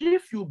says,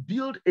 if you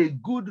build a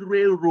good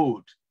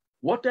railroad,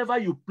 whatever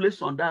you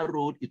place on that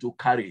road, it will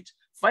carry it.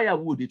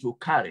 Firewood, it will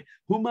carry.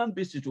 Human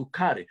beings, it will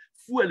carry.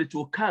 Fuel, it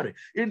will carry.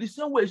 In the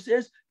same way, it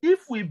says, if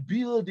we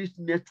build this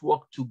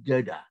network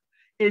together,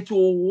 it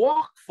will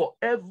work for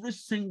every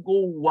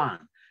single one.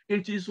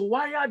 It is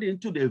wired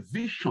into the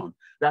vision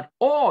that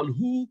all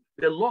who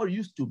the Lord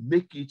used to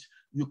make it,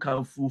 you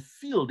can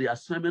fulfill the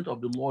assignment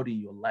of the Lord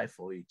in your life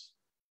for it.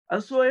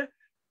 And so,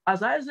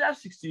 as Isaiah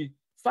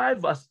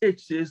 65 verse 8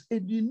 says,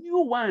 if the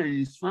new wine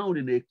is found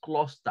in a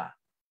cluster,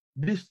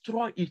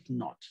 destroy it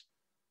not,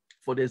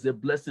 for there's a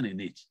blessing in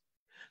it.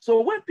 So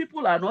when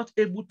people are not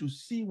able to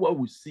see what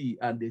we see,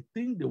 and they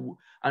think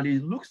and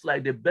it looks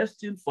like the best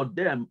thing for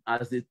them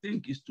as they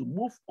think is to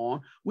move on,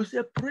 we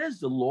say,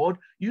 praise the Lord.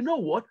 You know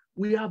what?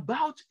 We are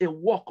about a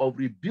work of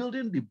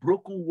rebuilding the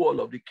broken wall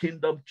of the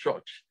kingdom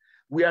church.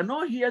 We are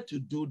not here to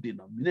do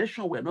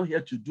denomination. We're not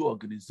here to do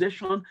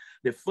organization.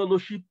 The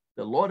fellowship,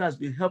 the Lord has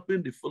been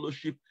helping the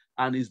fellowship,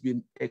 and it's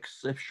been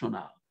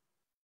exceptional.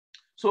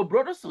 So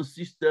brothers and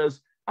sisters,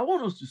 I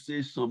want us to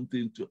say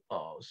something to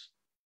us.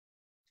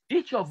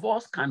 Each of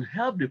us can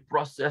help the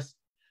process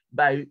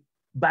by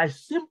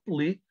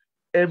simply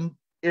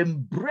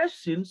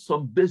embracing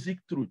some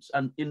basic truths.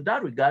 And in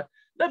that regard,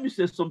 let me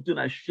say something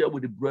I shared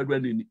with the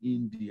brethren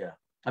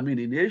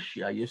in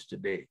Asia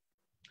yesterday.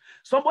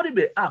 Somebody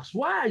may ask,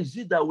 why is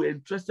it that we're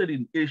interested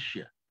in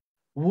Asia?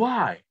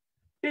 Why?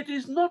 It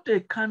is not a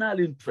carnal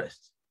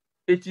interest.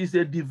 It is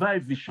a divine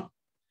vision.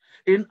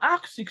 In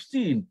Acts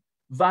 16,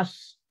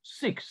 verse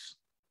 6,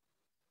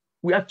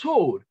 we are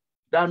told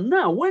that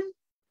now when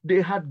they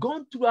had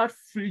gone throughout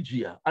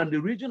Phrygia and the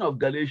region of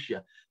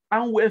Galatia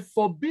and were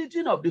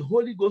forbidden of the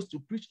Holy Ghost to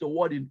preach the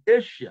word in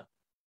Asia,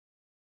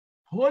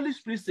 Holy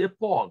Spirit said,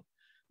 Paul,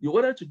 you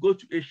wanted to go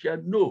to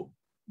Asia? No,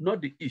 not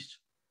the East.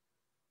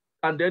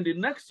 And then the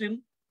next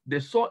thing, they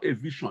saw a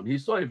vision. He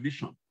saw a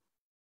vision.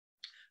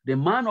 The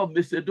man of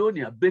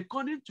Macedonia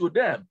beckoning to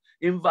them.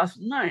 In verse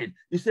 9,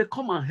 he said,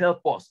 come and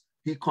help us.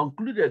 He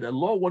concluded the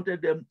Lord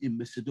wanted them in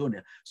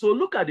Macedonia. So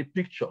look at the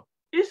picture.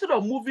 Instead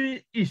of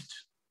moving east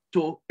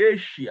to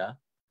Asia,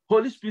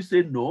 Holy Spirit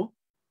said, no,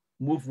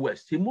 move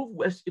west. He moved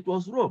west, it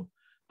was Rome.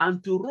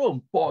 And to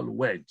Rome, Paul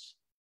went.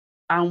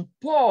 And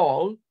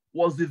Paul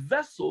was the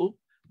vessel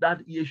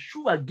that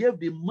Yeshua gave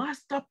the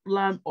master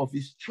plan of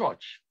his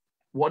church,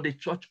 what the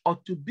church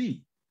ought to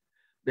be.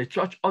 The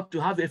church ought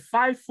to have a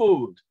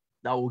fivefold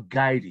that will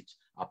guide it.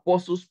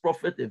 Apostles,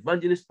 prophets,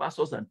 evangelists,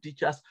 pastors, and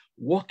teachers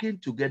working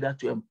together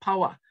to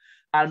empower.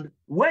 And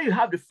where you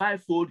have the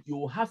fivefold, you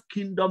will have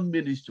kingdom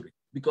ministry,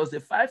 because the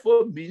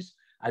fivefold means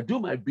I do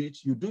my bit,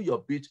 you do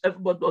your bit,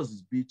 everybody does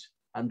his bit,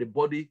 and the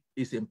body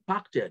is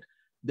impacted.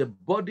 The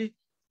body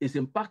is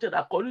impacted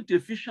according to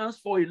Ephesians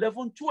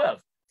 4:11-12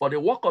 for the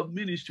work of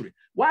ministry.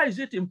 Why is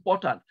it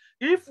important?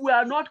 If we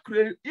are not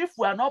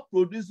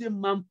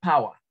producing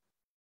manpower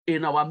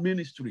in our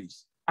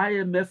ministries,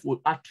 IMF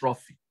will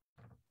atrophy.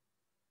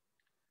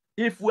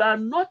 If we are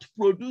not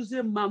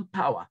producing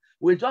manpower,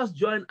 we just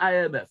join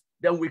IMF,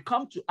 then we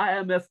come to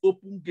IMF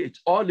Open Gate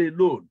all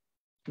alone.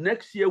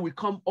 Next year we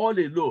come all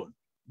alone.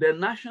 The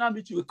national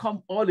meeting will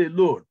come all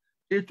alone.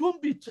 It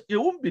won't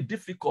be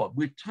difficult.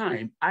 With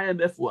time,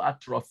 IMF will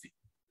atrophy.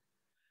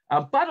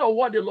 And part of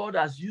what the Lord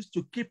has used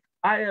to keep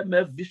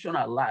IMF vision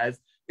alive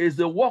is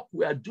the work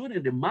we are doing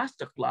in the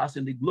masterclass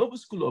in the Global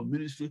School of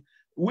Ministry,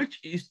 which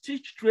is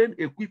teach, train,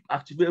 equip,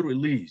 activate,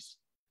 release.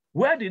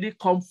 Where did it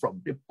come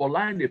from? The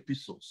Pauline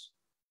epistles.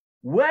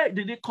 Where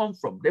did it come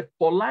from? The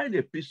Pauline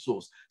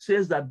epistles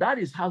says that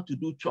is how to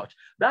do church.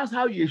 That's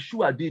how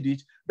Yeshua did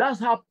it. That's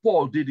how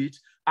Paul did it.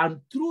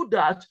 And through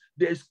that,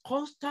 there's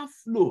constant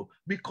flow,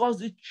 because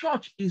the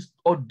church is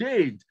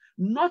ordained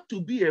not to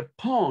be a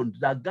pond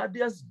that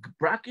gathers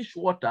brackish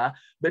water,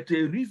 but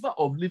a river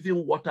of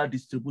living water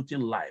distributing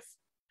life.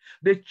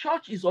 The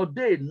church is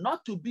ordained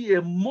not to be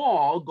a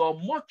morgue or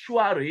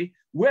mortuary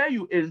where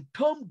you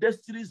entomb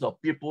destinies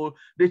of people.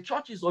 The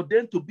church is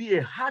ordained to be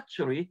a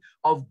hatchery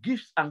of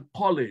gifts and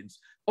callings,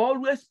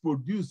 always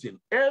producing,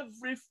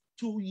 every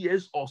 2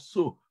 years or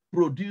so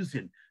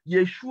producing.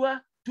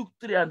 Yeshua took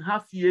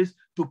 3.5 years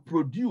to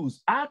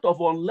produce. Out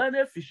of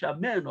unlearned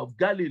fishermen of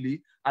Galilee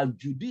and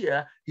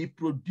Judea, he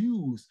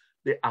produced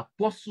the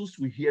apostles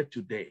we hear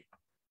today.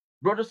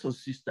 Brothers and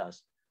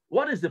sisters,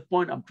 what is the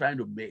point I'm trying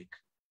to make?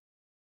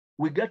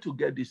 We get to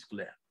get this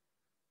clear.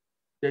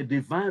 The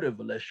divine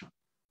revelation.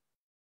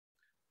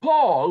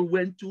 Paul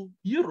went to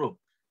Europe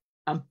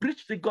and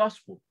preached the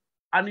gospel.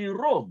 And in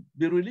Rome,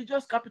 the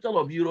religious capital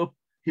of Europe,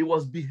 he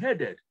was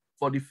beheaded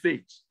for the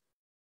faith.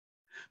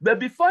 But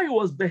before he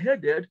was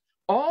beheaded,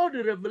 all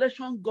the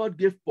revelation God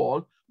gave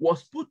Paul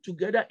was put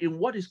together in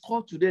what is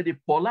called today the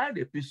Pauline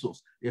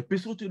epistles, the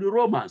epistle to the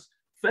Romans,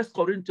 1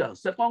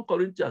 Corinthians, 2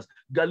 Corinthians,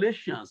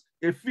 Galatians,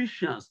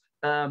 Ephesians,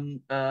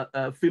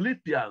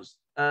 Philippians,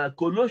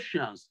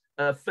 Colossians,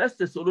 1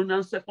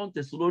 Thessalonians, 2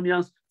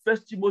 Thessalonians, 1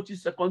 Timothy,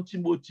 2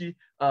 Timothy,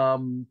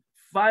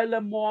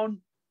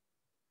 Philemon,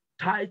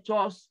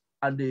 Titus,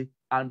 and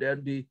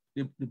then the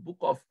book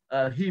of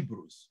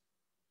Hebrews.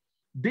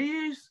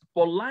 These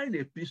Pauline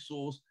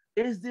epistles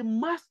is the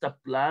master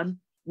plan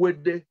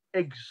with the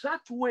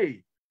exact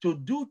way to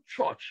do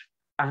church,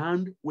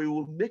 and we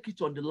will make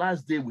it on the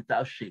last day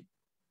without shame.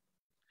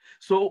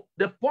 So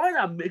the point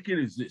I'm making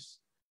is this.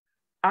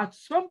 At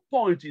some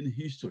point in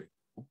history,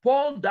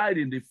 Paul died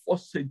in the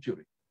 4th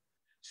century.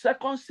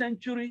 2nd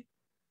century,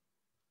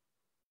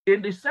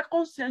 in the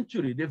 2nd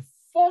century, the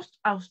first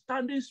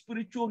outstanding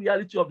spiritual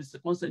reality of the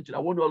 2nd century, I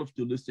want all of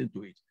you to listen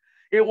to it.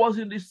 It was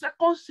in the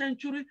 2nd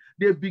century,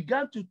 they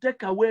began to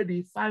take away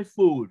the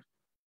fivefold.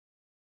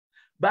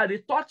 By the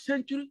 3rd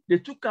century, they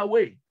took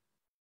away.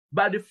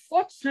 By the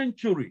 4th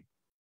century,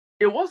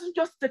 it wasn't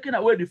just taking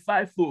away the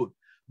fivefold.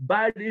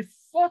 By the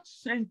 4th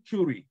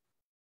century,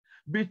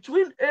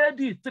 between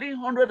AD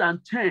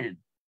 310,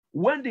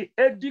 when the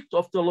Edict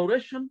of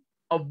Toleration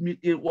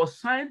it was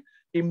signed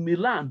in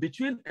Milan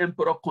between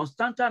Emperor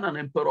Constantine and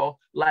Emperor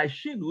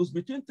Licinius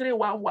between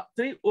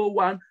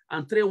 301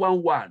 and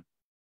 311.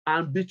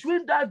 And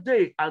between that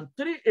day and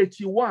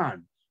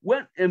 381,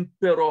 when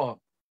Emperor,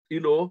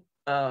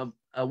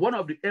 one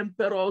of the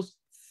emperors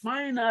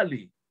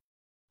finally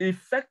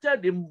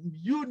effected the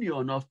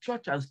union of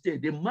church and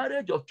state, the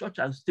marriage of church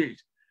and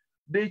state,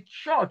 the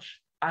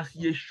church, as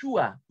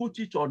Yeshua put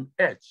it on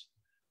earth,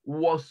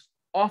 was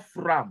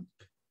off-ramp.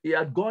 It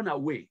had gone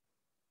away.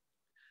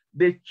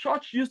 The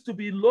church used to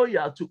be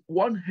loyal to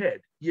one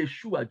head,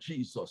 Yeshua,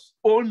 Jesus,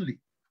 only.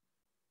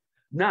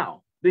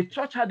 Now, the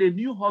church had a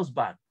new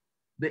husband,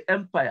 the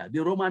empire, the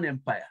Roman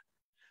Empire.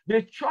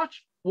 The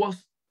church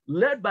was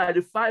led by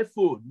the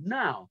fivefold.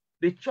 Now,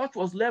 the church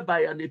was led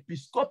by an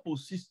episcopal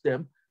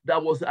system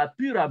that was a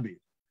pyramid.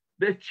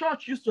 The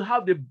church used to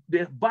have the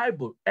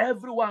Bible.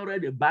 Everyone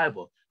read the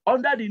Bible.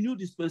 Under the new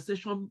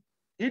dispensation,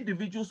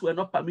 individuals were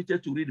not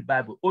permitted to read the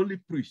Bible, only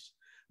priests.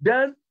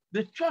 Then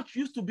the church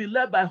used to be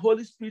led by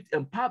Holy Spirit,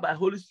 empowered by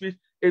Holy Spirit.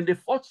 In the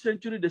 4th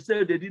century, they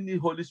said they didn't need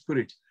Holy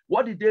Spirit.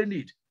 What did they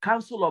need?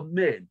 Council of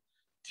men,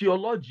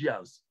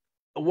 theologians,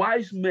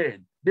 wise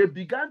men. They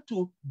began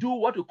to do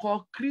what we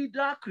call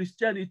creedal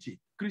Christianity,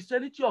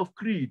 Christianity of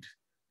creed,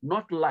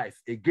 not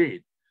life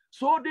again.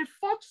 So the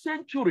 4th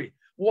century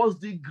was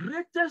the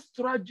greatest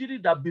tragedy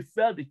that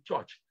befell the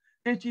church.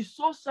 It is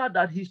so sad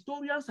that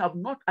historians have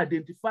not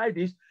identified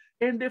this.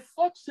 In the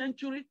 4th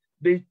century,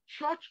 the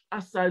church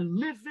as a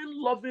living,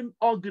 loving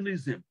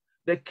organism,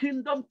 the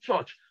kingdom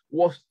church,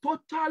 was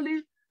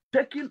totally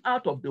taken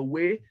out of the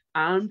way,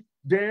 and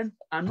then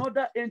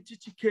another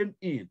entity came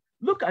in.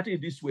 Look at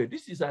it this way.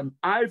 This is an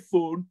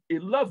iPhone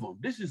 11.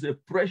 This is a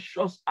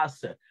precious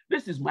asset.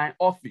 This is my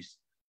office,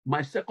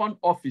 my second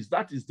office.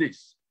 That is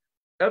this.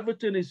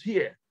 Everything is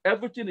here.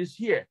 Everything is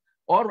here.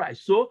 All right.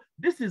 So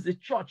this is the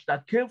church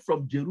that came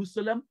from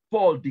Jerusalem.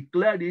 Paul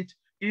declared it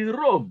in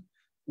Rome.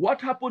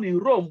 What happened in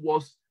Rome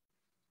was,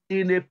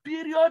 in a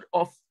period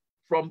of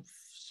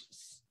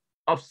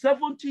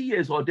 70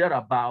 years or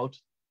thereabout,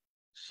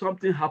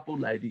 something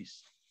happened like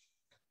this.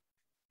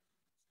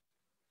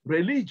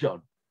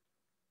 Religion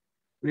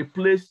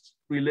replaced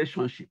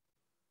relationship.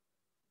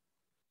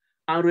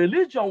 And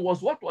religion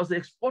was what was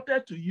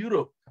exported to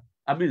Europe,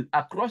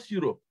 across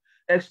Europe,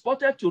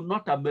 exported to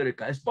North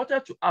America,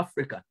 exported to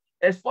Africa,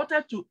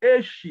 exported to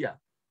Asia.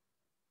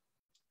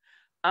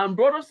 And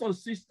brothers and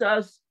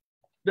sisters,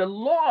 the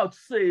Lord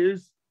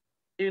says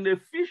in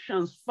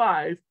Ephesians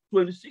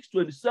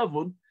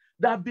 5:26-27,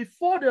 that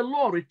before the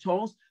Lord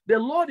returns, the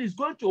Lord is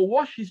going to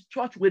wash his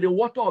church with the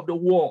water of the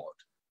word.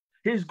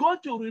 He's going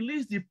to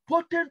release the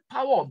potent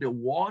power of the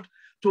word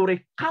to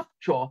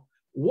recapture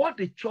what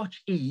the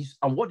church is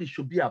and what it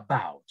should be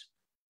about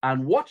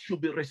and what should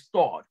be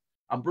restored.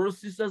 And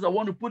brothers and sisters, I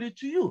want to put it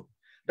to you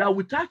that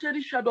without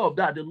any shadow of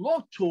doubt, the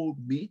Lord told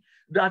me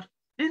that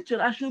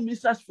International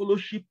Ministers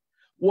Fellowship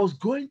was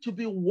going to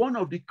be one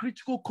of the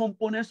critical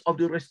components of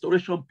the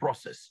restoration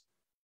process.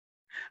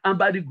 And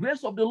by the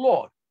grace of the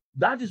Lord,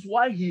 that is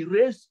why he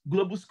raised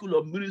Global School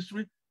of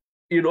Ministry,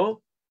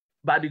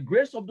 by the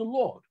grace of the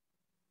Lord.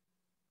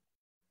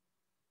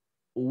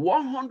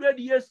 100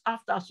 years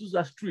after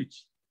Azusa Street,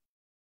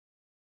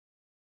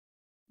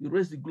 he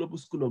raised the Global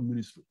School of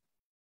Ministry,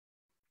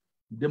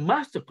 the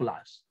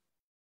masterclass.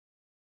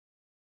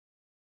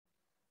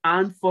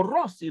 And for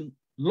us in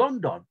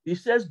London, he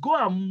says, go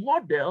and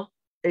model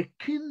a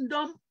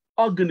kingdom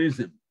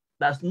organism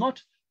that's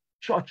not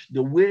church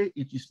the way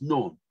it is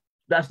known,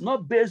 that's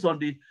not based on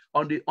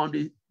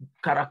the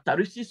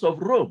characteristics of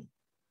Rome.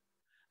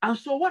 And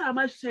so what am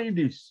I saying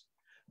is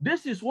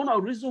This is one of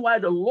the reasons why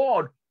the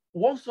Lord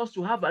wants us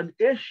to have an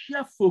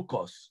Asia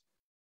focus,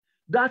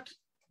 that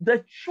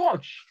the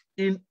church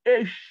in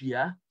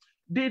Asia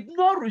did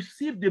not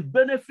receive the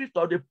benefit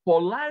of the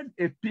Pauline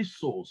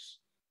epistles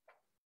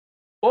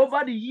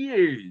over the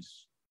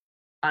years.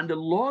 And the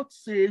Lord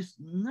says,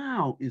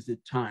 now is the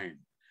time.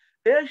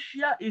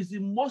 Asia is the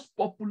most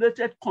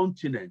populated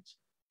continent.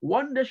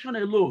 One nation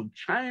alone,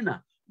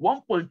 China,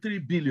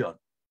 1.3 billion.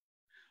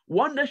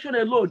 One nation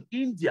alone,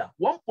 India,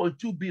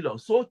 1.2 billion.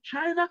 So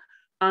China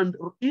and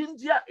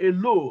India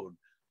alone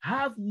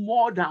have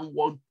more than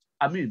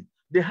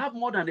they have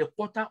more than a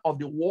quarter of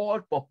the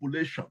world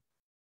population.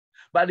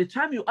 By the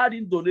time you add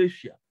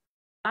Indonesia,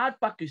 add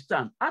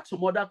Pakistan, add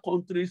some other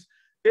countries,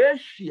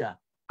 Asia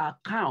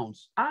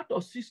accounts, out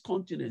of 6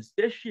 continents,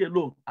 Asia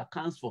alone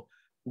accounts for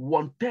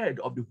 1/3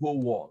 of the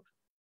whole world.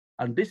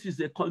 And this is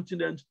a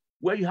continent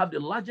where you have the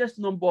largest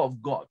number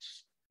of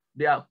gods.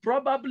 There are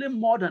probably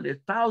more than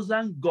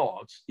 1,000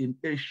 gods in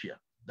Asia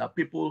that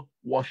people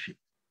worship.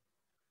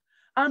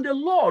 And the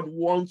Lord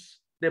wants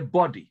the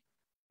body.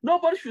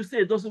 Nobody should say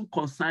it doesn't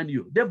concern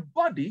you. The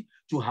body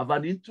to have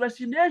an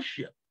interest in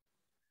Asia.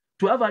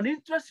 To have an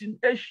interest in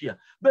Asia.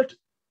 But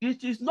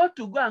it is not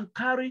to go and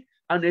carry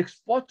and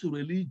export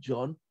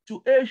religion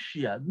to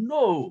Asia.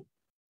 No.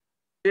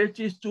 It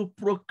is to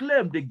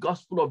proclaim the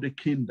gospel of the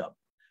kingdom,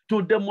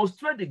 to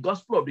demonstrate the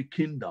gospel of the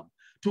kingdom,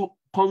 to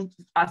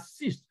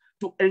assist,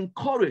 to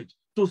encourage,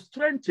 to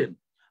strengthen.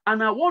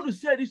 And I want to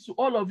say this to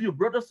all of you,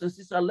 brothers and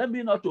sisters, let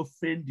me not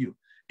offend you.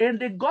 In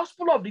the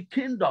gospel of the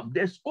kingdom,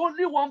 there's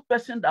only one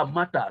person that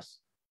matters.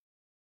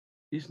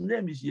 His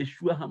name is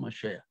Yeshua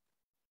HaMashiach,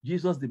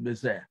 Jesus the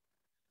Messiah.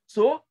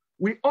 So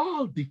we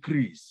all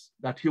decrease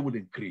that he will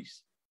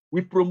increase.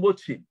 We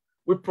promote him,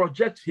 we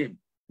project him,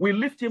 we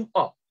lift him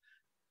up.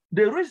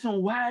 The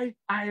reason why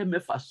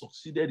IMF has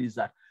succeeded is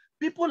that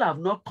people have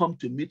not come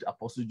to meet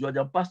Apostle George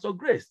and Pastor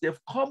Grace. They've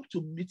come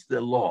to meet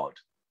the Lord.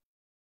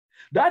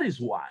 That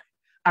is why.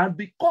 And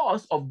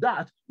because of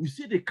that, we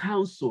see the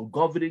council,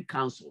 governing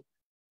council,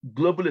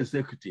 global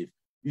executive.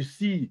 You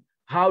see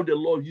how the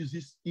Lord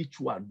uses each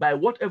one. By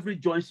what every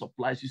joint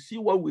supplies. You see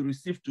what we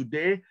received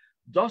today.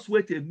 Just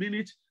wait a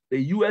minute. The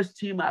US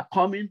team are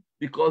coming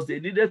because they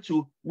needed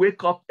to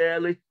wake up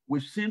early.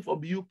 We've seen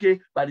from the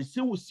UK, by the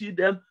time we see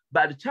them,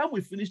 by the time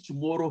we finish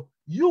tomorrow,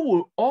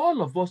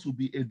 all of us will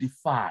be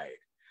edified.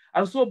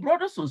 And so,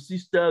 brothers and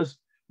sisters,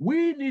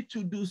 we need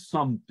to do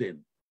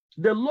something.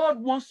 The Lord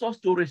wants us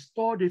to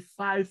restore the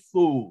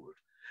fivefold.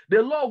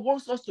 The Lord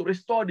wants us to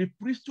restore the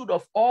priesthood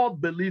of all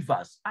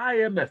believers,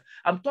 IMF.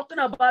 I'm talking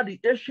about the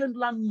ancient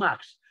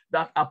landmarks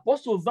that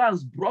Apostle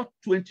Vance brought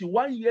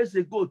 21 years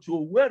ago to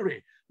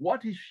Owerri.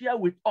 What he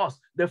shared with us,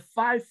 the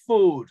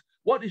fivefold.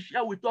 What he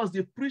shared with us,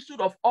 the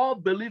priesthood of all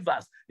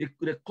believers. They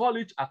call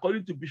it,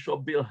 according to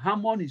Bishop Bill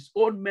Hammond, his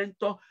own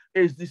mentor,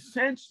 is the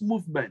Saints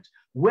movement,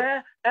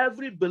 where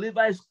every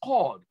believer is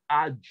called.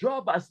 Our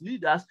job as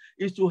leaders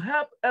is to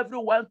help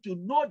everyone to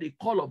know the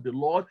call of the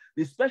Lord,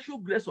 the special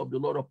grace of the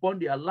Lord upon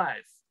their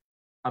life.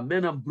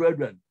 Amen and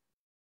brethren.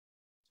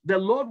 The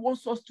Lord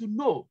wants us to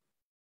know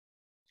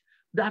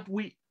that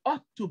we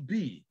ought to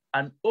be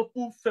an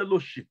open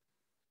fellowship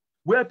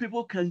where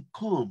people can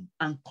come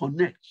and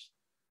connect.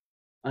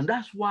 And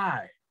that's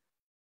why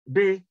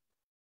the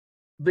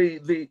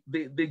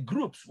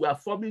groups we are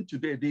forming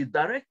today, the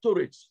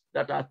directorates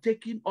that are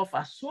taking off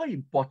are so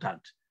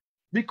important.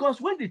 Because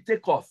when they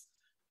take off,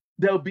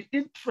 there'll be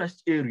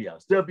interest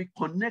areas, there'll be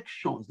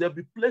connections, there'll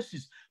be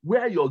places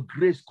where your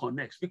grace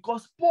connects.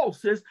 Because Paul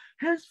says,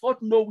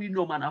 henceforth know we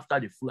no man after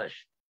the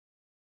flesh,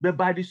 but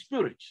by the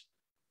Spirit.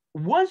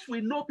 Once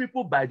we know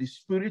people by the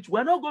Spirit,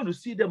 we're not going to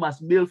see them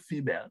as male,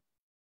 female.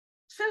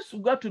 Since we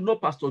got to know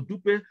Pastor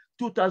Dupe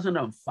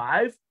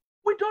 2005,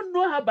 we don't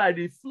know her by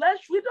the flesh.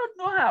 We don't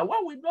know her.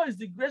 What we know is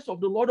the grace of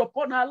the Lord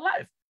upon our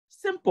life.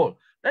 Simple.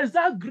 There's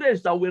that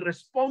grace that we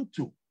respond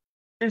to.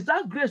 It's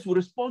that grace we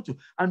respond to.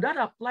 And that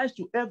applies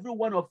to every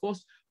one of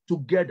us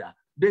together.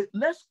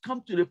 Let's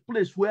come to the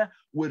place where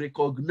we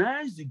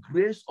recognize the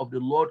grace of the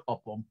Lord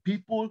upon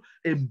people,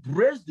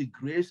 embrace the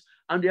grace,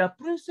 and there are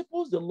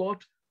principles the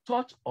Lord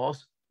taught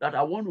us that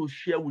I want to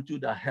share with you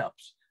that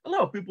helps. A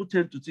lot of people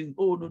tend to think,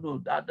 oh,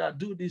 no, that,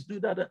 do this,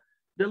 do that.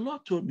 The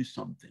Lord told me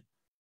something.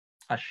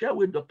 I share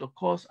with Dr.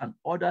 Kos and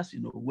others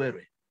in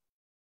Owerri.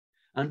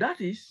 And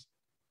that is,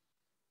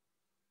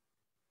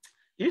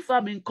 if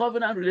I'm in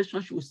covenant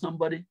relationship with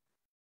somebody,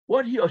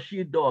 what he or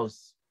she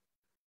does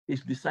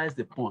is besides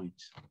the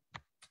point.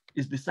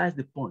 It's besides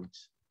the point.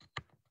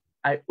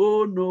 I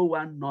owe no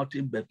one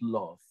nothing but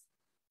love.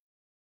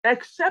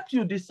 Except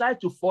you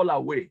decide to fall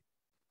away,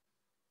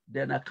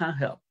 then I can't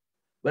help.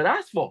 But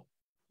as for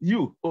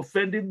you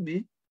offending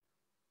me,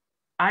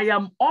 I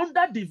am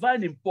under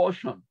divine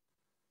impulsion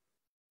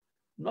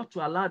not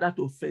to allow that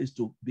offense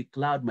to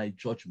becloud my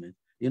judgment.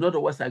 In other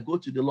words, I go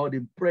to the Lord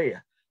in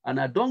prayer, and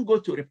I don't go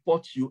to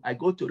report you, I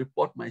go to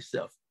report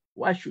myself.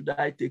 Why should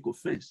I take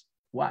offense?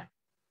 Why?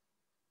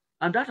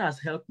 And that has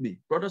helped me.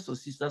 Brothers and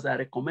sisters, I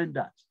recommend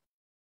that.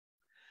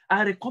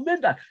 I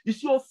recommend that.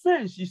 Is your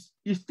offense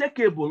is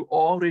takeable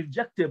or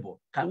rejectable?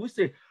 Can we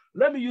say,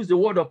 let me use the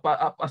word of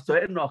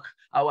Pastor Enoch,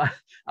 our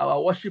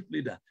worship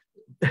leader,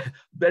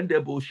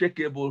 bendable,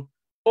 shakeable.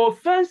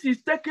 Offense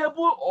is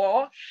takeable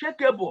or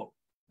shakeable.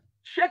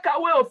 Shake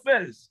away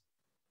offense.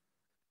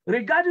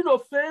 Regarding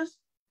offense,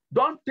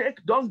 don't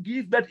take, don't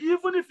give, but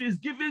even if it's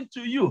given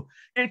to you,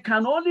 it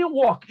can only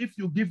work if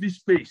you give it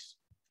space.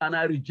 And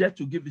I reject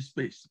to give it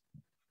space.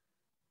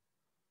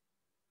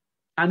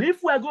 And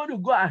if we're going to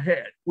go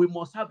ahead, we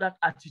must have that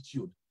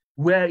attitude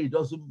where it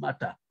doesn't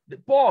matter.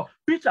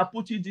 Peter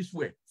put it this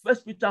way, 1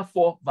 Peter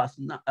 4,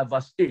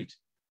 verse 8.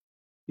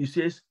 He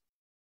says,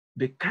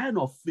 the kind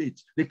of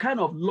faith, the kind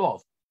of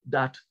love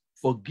that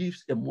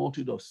forgives a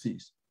multitude of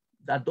sins,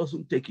 that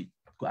doesn't take it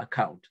to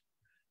account.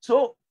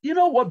 So, you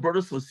know what,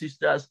 brothers and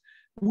sisters,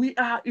 we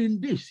are in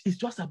this. It's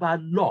just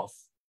about love.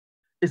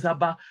 It's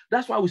about,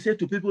 that's why we say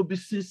to people, be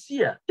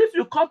sincere. If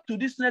you come to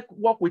this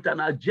network with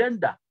an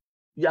agenda,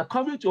 you are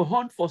coming to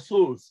hunt for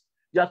souls,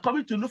 you are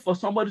coming to look for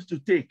somebody to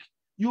take,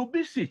 you'll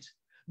miss it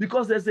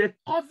because there's a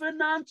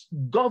covenant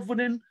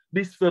governing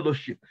this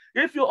fellowship.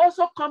 If you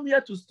also come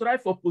here to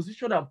strive for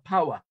position and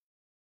power,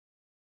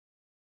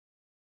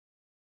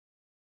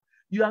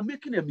 you are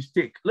making a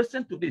mistake.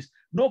 Listen to this.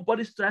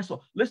 Nobody strives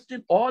for,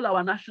 listen, all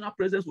our national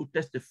presidents will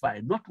testify.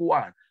 Not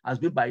one has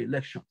been by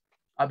election.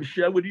 I'll be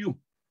sharing with you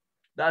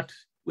that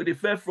with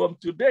effect from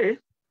today,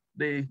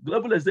 the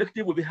global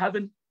executive will be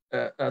having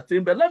a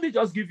thing. But let me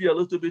just give you a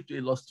little bit to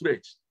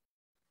illustrate.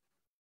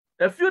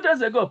 A few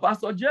days ago,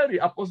 Apostle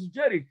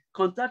Jerry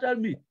contacted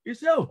me. He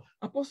said, oh,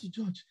 Apostle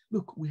George,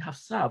 look, we have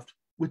served.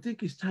 We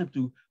think it's time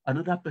to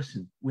another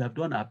person. We have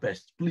done our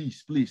best.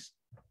 Please, please.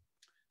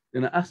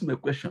 Then I asked him a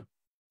question.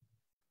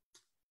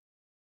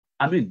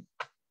 I mean,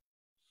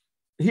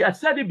 he had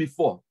said it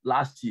before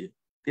last year.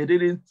 He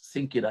didn't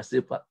think it. I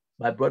said,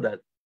 my brother,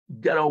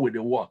 get on with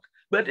the work.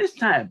 But this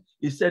time,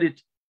 he said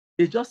it.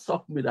 It just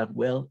struck me that,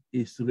 well,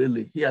 it's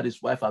really, he and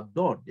his wife have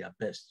done their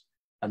best.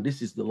 And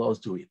this is the Lord's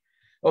doing.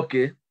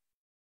 Okay.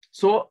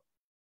 So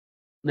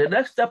the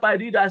next step I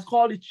did, I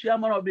called the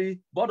chairman of the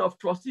board of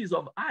trustees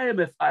of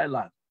IMF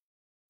Ireland.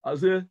 I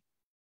said,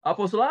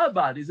 Apostle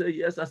Albert, he said,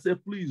 yes. I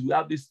said, please, we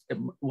have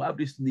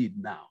this need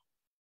now.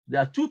 There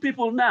are 2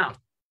 people now,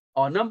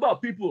 or a number of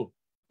people.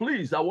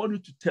 Please, I want you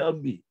to tell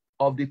me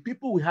of the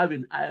people we have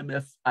in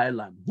IMF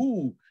Ireland,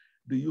 who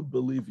do you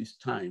believe is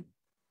time?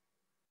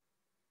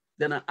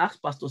 Then I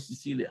asked Pastor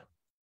Cecilia,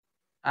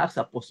 I asked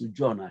Apostle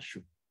John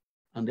Ashu,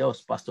 and there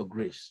was Pastor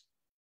Grace.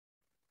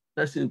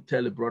 Let's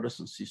tell the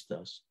brothers and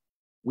sisters,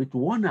 with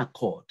one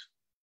accord,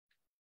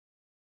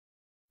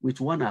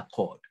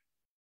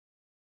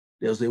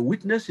 there's a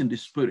witness in the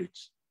spirit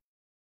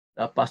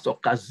that Pastor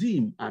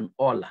Kazim and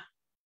Ola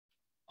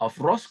of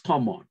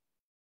Roscommon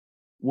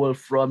will,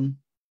 from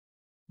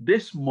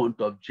this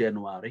month of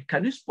January,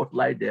 can you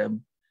spotlight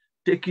them,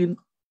 taking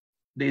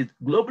the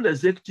global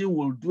executive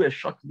will do a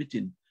short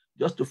meeting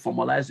just to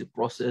formalize the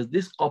process.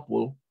 This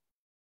couple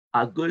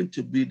are going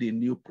to be the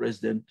new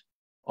president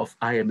of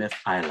IMF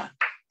Ireland.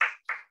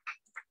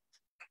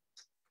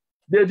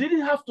 They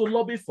didn't have to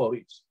lobby for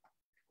it.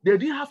 They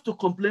didn't have to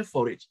complain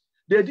for it.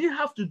 They didn't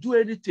have to do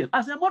anything.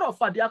 As a matter of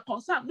fact, their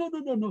concern,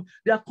 no.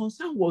 Their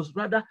concern was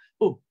rather,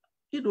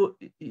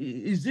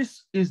 is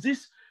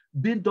this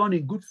being done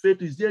in good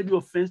faith? Is there any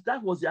offense?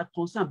 That was their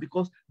concern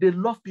because they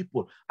love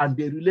people and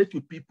they relate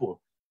to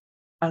people.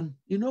 And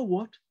you know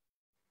what?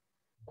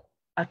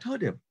 I told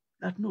them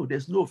that no,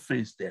 there's no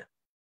offense there.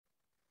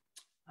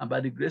 And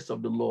by the grace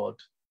of the Lord,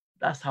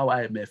 that's how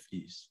IMF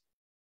is.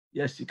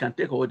 Yes, you can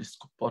take away the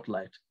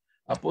spotlight.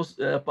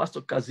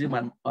 Pastor Kazim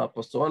and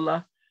Apostle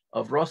Ola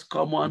of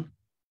Roscommon,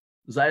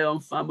 Zion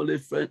Family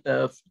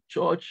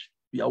Church,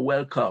 you are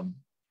welcome.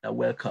 You're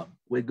welcome.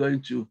 We're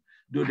going to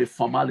do the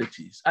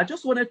formalities. I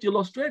just wanted to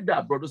illustrate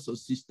that, brothers and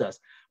sisters.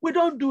 We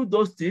don't do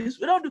those things.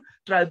 We don't do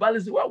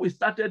tribalism. When we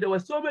started, there were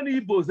so many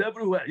Igbos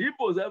everywhere.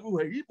 Igbos.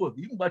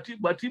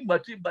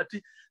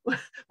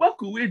 What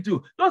could we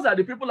do? Those are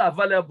the people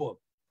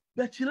available.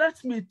 But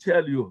let me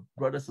tell you,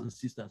 brothers and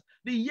sisters,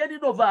 the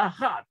yearning of our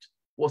heart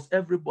was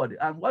everybody.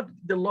 And what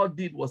the Lord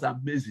did was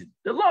amazing.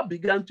 The Lord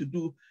began to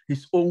do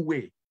his own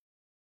way.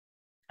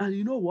 And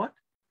you know what?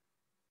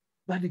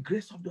 By the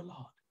grace of the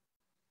Lord,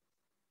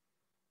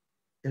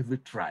 every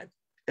tribe,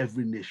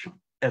 every nation,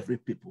 every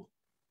people,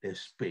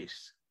 there's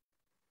space.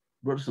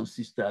 Brothers and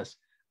sisters,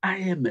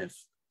 IMF,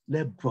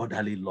 let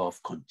brotherly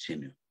love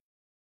continue.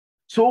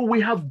 So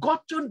we have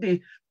gotten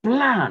the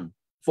plan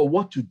for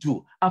what to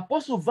do.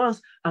 Apostle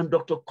Vance and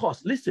Dr.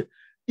 Kos, listen,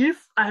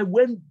 if I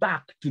went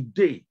back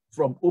today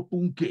from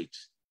Open Gate,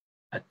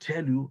 I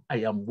tell you, I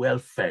am well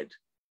fed.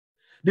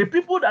 The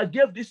people that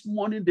gave this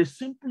morning, they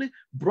simply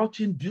brought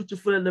in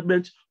beautiful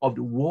elements of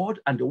the word,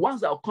 and the ones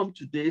that will come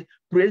today,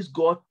 praise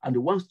God, and the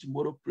ones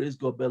tomorrow, praise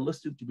God. But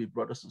listen to me,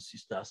 brothers and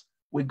sisters,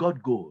 we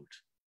got gold.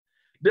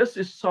 This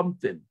is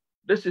something.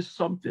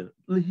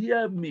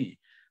 Hear me.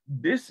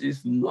 This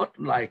is not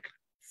like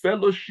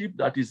fellowship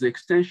that is an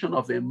extension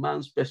of a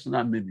man's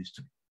personal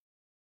ministry.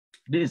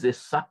 This is a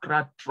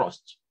sacred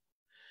trust.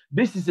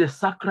 This is a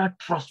sacred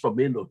trust from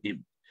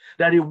Elohim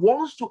that he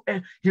wants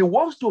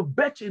to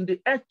bet in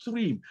the earth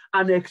realm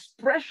an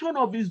expression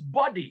of his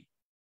body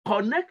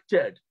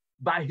connected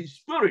by his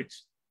spirit,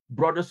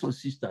 brothers and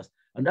sisters.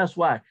 And that's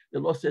why the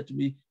Lord said to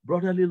me,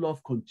 brotherly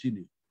love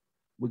continue.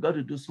 We got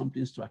to do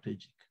something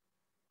strategic.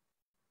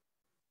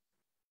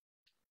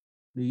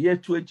 The year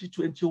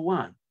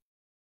 2021,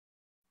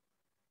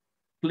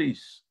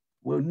 please,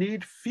 we'll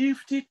need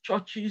 50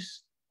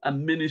 churches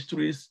and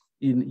ministries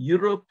in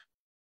Europe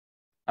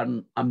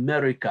and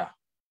America.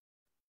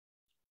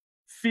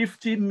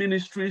 50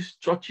 ministries,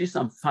 churches,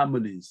 and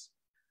families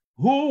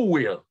who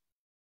will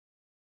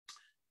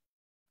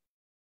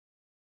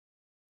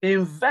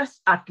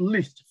invest at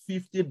least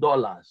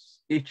 $50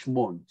 each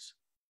month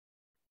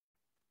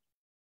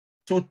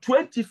to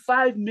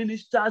 25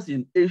 ministers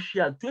in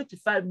Asia and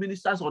 25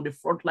 ministers on the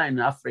front line in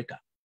Africa.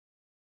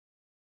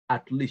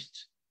 At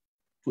least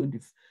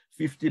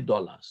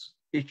 $50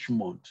 each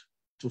month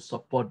to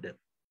support them.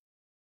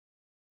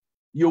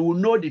 You will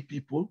know the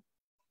people,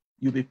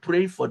 you'll be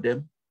praying for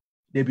them,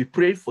 they'll be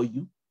praying for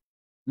you.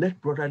 Let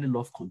brotherly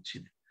love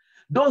continue.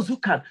 Those who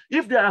can,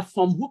 if there are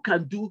some who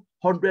can do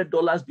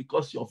 $100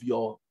 because of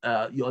your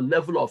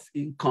level of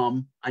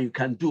income and you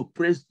can do,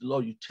 praise the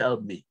Lord, you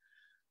tell me.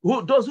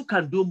 Those who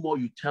can do more,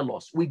 you tell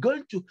us. We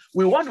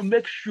want to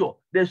make sure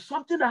there's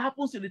something that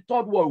happens in the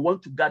third world we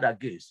want to guard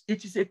against.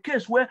 It is a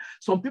case where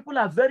some people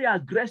are very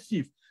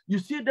aggressive. You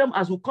see them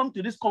as we come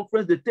to this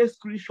conference, they take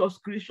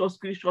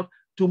screenshots.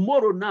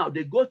 Tomorrow now,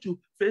 they go to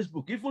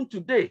Facebook. Even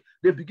today,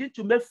 they begin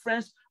to make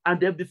friends. And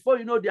then before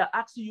you know, they are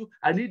asking you,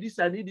 I need this.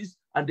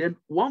 And then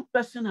one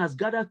person has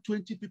gathered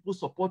 20 people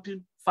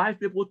supporting, 5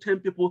 people, 10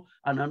 people,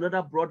 and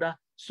another brother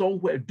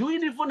somewhere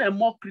doing even a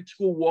more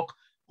critical work.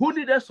 Who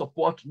needed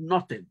support?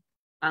 Nothing.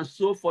 And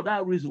so for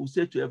that reason, we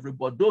say to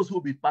everybody, those who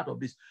will be part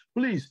of this,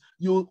 please,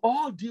 you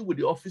all deal with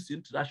the Office of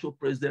International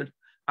President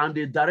and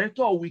the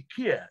Director of We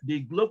Care,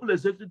 the Global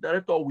Executive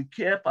Director of We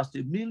Care, Pastor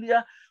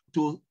Emilia,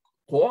 to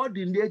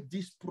coordinate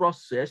this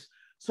process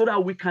so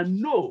that we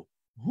can know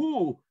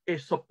who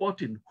is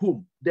supporting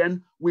whom.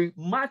 Then we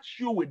match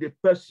you with the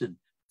person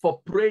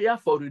for prayer,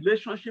 for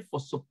relationship, for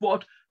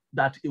support,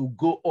 that it will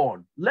go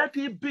on. Let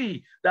it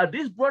be that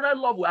this brother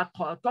love we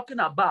are talking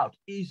about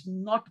is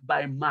not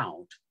by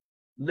mouth.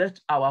 Let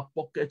our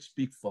pocket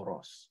speak for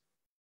us.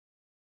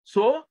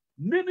 So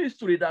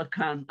ministry that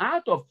can,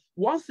 out of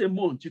once a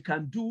month, you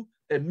can do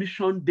a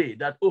mission day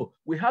that, oh,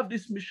 we have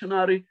this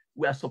missionary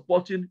we are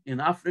supporting in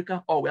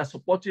Africa, or we are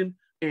supporting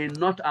in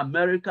North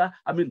America,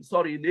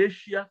 in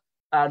Asia,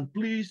 and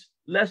please,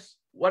 let's,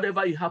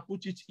 whatever you have,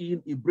 put it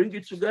in, you bring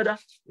it together,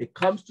 it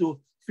comes to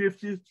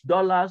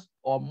 $50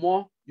 or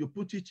more, you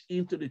put it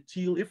into the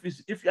till.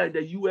 If you're in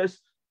the US,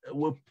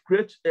 we'll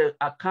create an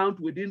account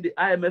within the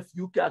IMF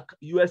UK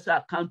USA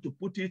account to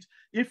put it.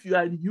 If you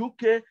are in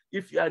UK,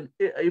 if you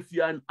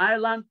are in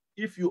Ireland,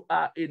 if you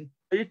are in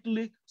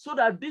Italy, so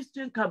that this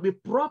thing can be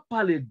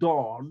properly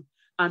done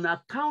and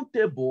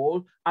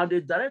accountable, and the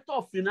Director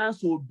of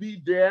Finance will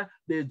be there,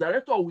 the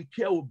Director of We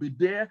Care will be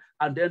there,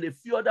 and then a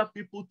few other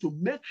people to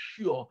make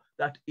sure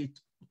that it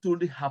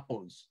truly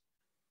happens.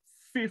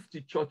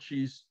 50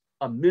 churches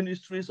or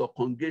ministries or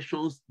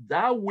congregations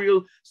that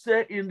will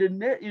say in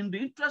the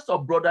interest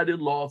of brotherly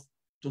love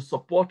to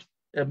support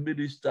a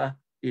minister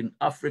in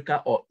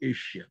Africa or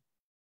Asia.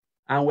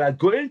 And we are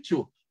going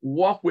to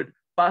work with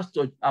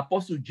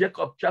Apostle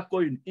Jacob Chako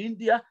in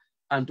India,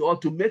 and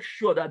to make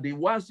sure that the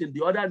ones in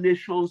the other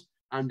nations,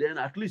 and then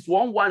at least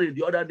one in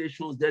the other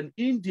nations, then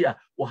India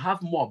will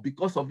have more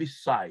because of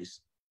its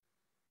size.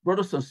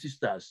 Brothers and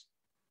sisters,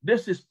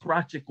 this is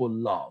practical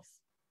love.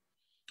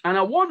 And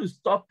I want to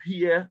stop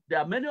here. There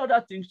are many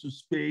other things to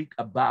speak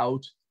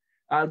about.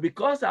 And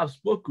because I've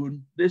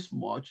spoken this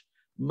much,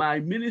 my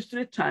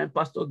ministry time,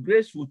 Pastor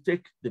Grace will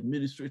take the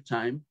ministry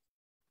time,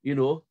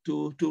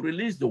 to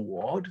release the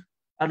word.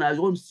 And I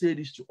want to say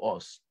this to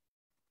us.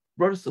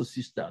 Brothers and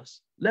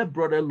sisters, let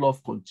brotherly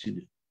love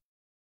continue.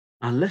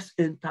 And let's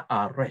enter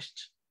our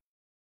rest.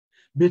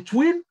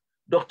 Between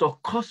Dr.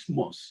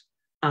 Cosmos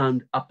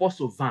and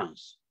Apostle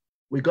Vance,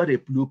 we got a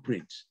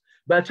blueprint.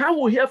 By the time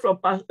we hear from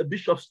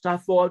Bishop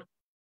Stafford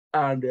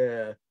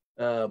and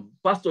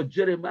Pastor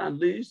Jeremiah and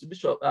Liz,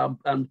 Bishop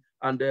and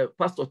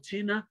Pastor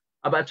Tina,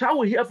 and by the time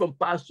we hear from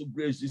Pastor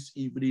Grace this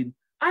evening,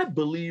 I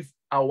believe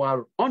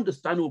our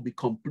understanding will be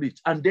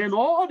complete. And then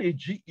all the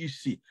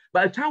GEC,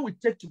 by the time we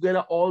take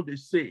together all they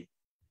say,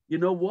 you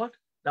know what?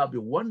 That'll be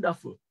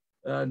wonderful.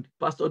 And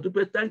Pastor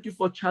Dupe, thank you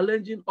for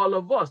challenging all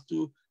of us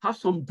to have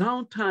some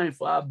downtime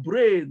for our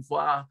brain,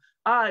 for our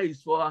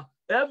eyes, for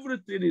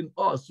everything in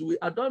us.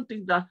 I don't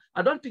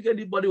think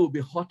anybody will be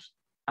hot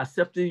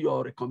accepting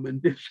your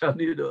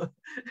recommendation.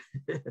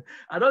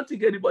 I don't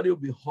think anybody will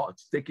be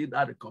hot taking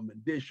that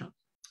recommendation.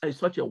 It's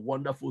such a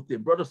wonderful thing.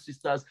 Brothers,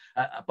 sisters,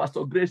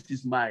 Pastor Grace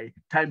is my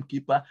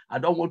timekeeper. I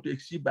don't want to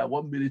exceed by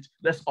 1 minute.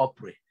 Let's all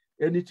pray.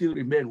 Anything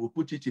remain, we'll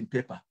put it in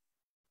paper.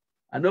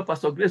 I know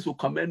Pastor Grace will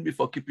commend me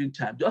for keeping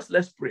time. Just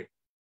let's pray.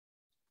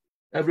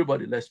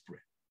 Everybody, let's pray.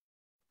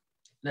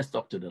 Let's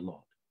talk to the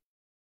Lord.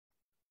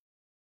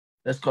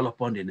 Let's call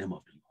upon the name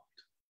of the Lord.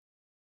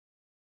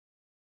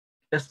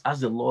 Let's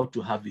ask the Lord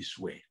to have his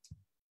way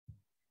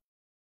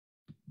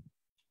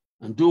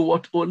and do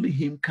what only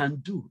him can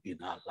do in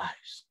our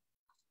lives.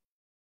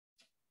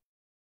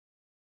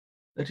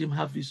 Let him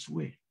have his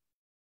way.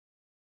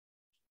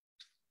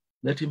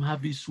 Let him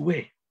have his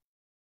way.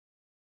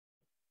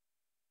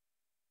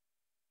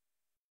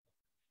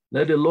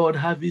 Let the Lord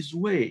have his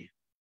way.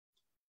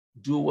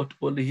 Do what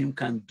only him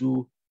can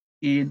do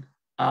in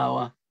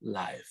our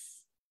life.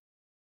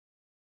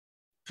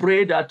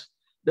 Pray that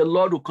the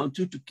Lord will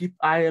continue to keep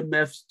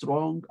IMF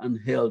strong and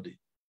healthy.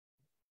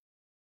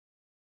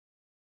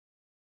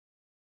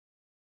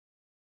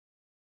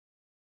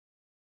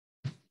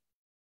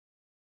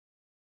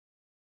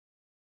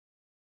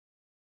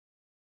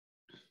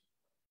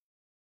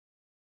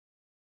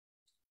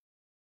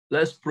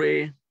 Let's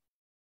pray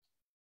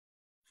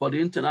for the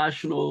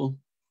international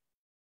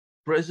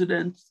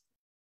president,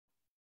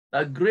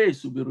 that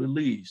grace will be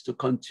released to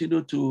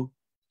continue to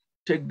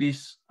take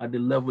this at the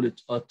level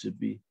it ought to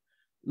be.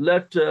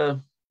 Let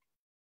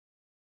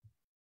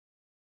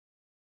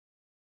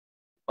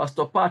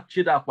Pastor Pat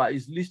Chidakwa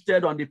is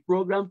listed on the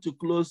program to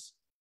close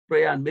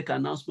prayer and make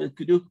announcement.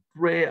 Could you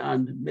pray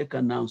and make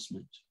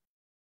announcement?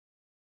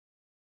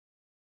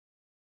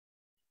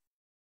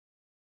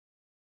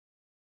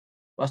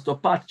 Pastor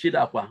Pat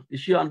Chidakwa, is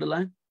she on the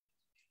line?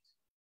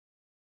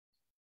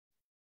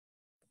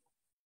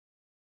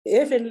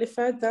 Heavenly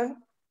Father,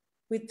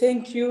 we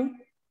thank you.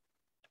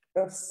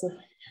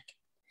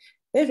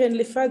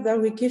 Heavenly Father,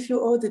 we give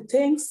you all the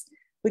thanks.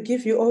 We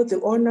give you all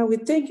the honor. We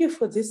thank you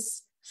for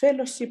this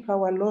fellowship,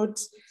 our Lord.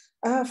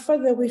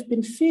 Father, we've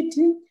been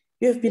feeding.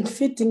 You have been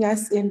feeding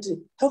us, and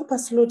help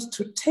us, Lord,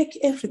 to take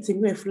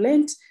everything we have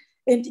learned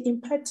and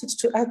impart it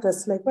to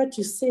others. Like what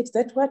you said,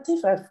 that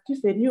whatever I've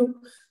given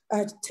you,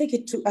 take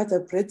it to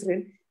other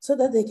brethren so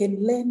that they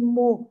can learn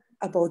more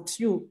about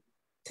you.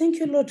 Thank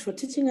you, Lord, for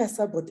teaching us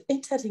about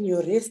entering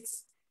your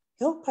rest.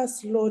 Help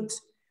us, Lord,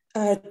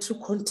 to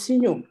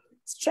continue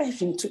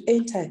striving to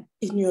enter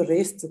in your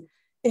rest.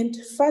 And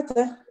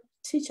Father,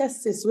 teach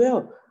us as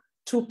well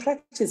to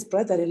practice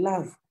brotherly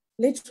love.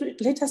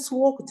 Let us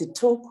walk the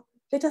talk.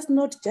 Let us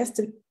not just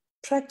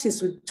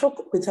practice with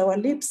talk with our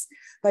lips,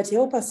 but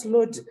help us,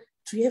 Lord,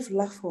 to have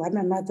love for one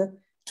another,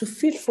 to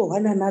feel for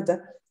one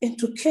another, and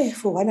to care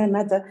for one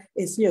another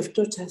as you have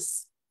taught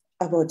us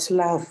about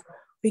love.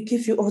 We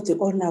give you all the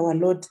honor, our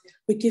Lord.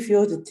 We give you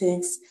all the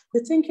thanks. We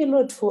thank you,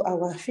 Lord, for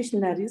our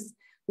visionaries.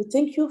 We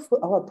thank you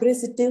for our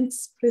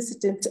presidents. We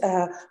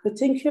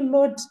thank you,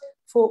 Lord,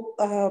 for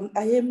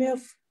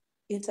IMF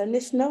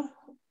International,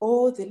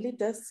 all the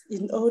leaders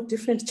in all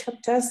different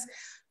chapters.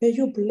 May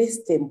you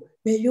bless them.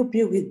 May you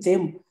be with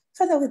them.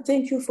 Father, we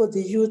thank you for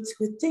the youth.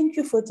 We thank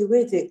you for the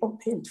way they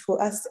opened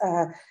for us,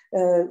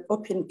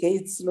 open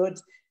gates, Lord.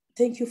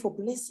 Thank you for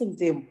blessing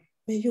them.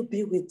 May you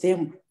be with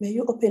them. May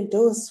you open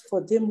doors for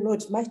them,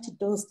 Lord, mighty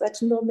doors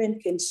that no man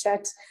can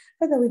shut.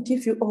 Father, we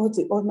give you all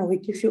the honor. We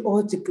give you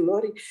all the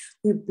glory.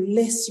 We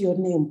bless your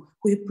name.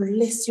 We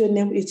bless your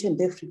name each and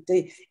every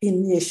day.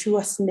 In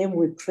Yeshua's name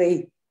we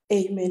pray.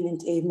 Amen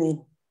and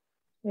amen.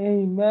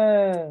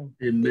 Amen.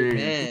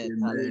 Amen.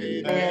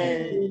 Amen.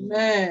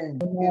 Amen.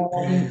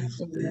 Amen.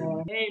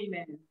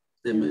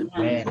 Amen.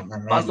 Amen.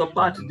 Pastor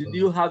Pat, did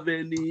you have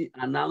any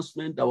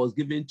announcement that was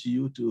given to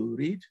you to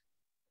read?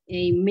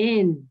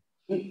 Amen.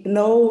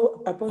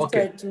 No, Apostle,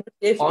 Okay. I do not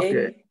have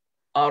Okay. any.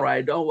 All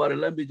right, don't worry.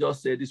 Let me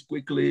just say this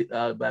quickly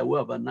by way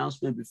of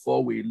announcement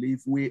before we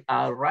leave. We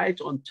are right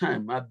on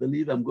time. I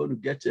believe I'm going to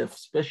get a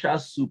special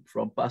soup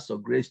from Pastor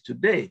Grace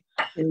today.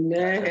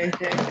 Amen.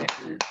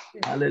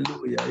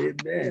 Hallelujah.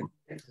 Amen.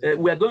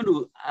 We're going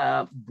to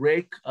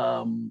break.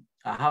 I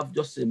have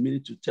just a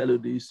minute to tell you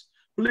this.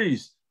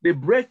 Please, the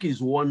break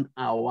is 1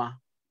 hour.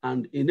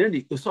 And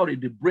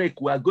the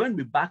break, we are going to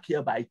be back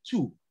here by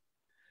 2.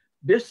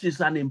 This is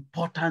an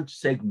important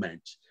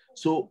segment.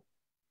 So,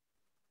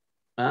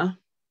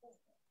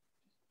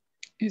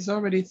 It's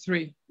already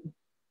 3.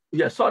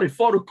 Yeah, sorry,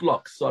 4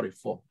 o'clock. Sorry,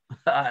 4.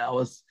 I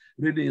was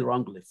reading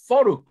wrongly.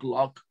 4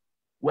 o'clock,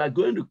 we're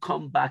going to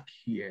come back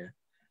here.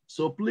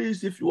 So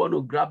please, if you want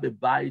to grab a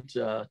bite,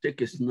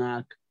 take a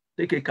snack,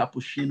 take a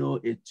cappuccino,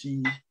 a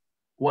tea,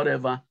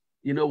 whatever,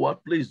 you know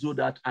what, please do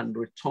that and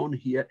return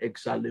here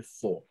exactly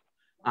 4.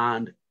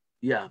 And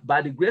yeah,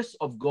 by the grace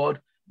of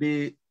God,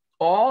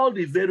 all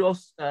the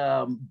various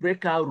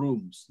breakout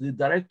rooms, the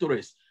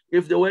directories,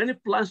 if there were any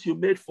plans you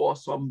made for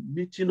some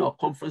meeting or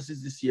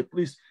conferences this year,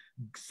 please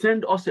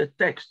send us a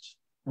text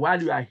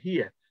while you are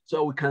here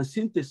so we can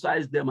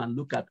synthesize them and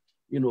look at,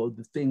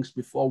 the things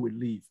before we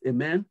leave.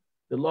 Amen.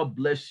 The Lord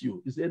bless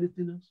you. Is there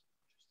anything else?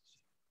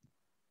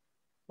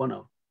 Oh,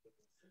 no.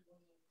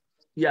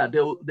 Yeah,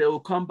 they will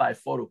come by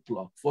 4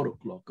 o'clock. 4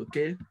 o'clock,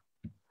 okay?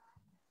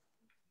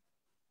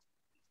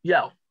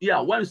 Yeah.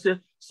 When you say,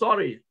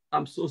 sorry,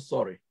 I'm so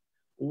sorry.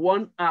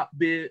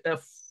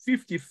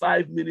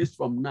 55 minutes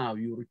from now,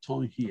 you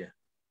return here.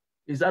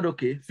 Is that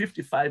okay?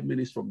 55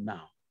 minutes from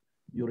now,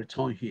 you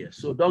return here.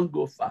 So don't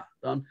go far.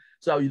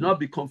 So you'll not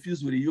be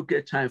confused with the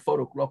UK time,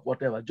 4 o'clock,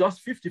 whatever.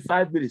 Just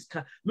 55 minutes.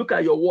 Look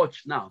at your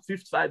watch now.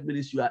 55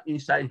 minutes, you are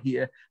inside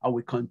here, and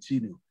we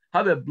continue.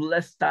 Have a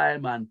blessed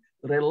time and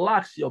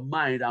relax your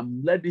mind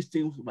and let these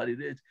things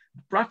marinate.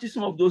 Practice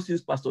some of those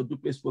things Pastor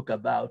Dupe spoke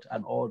about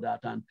and all that.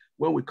 And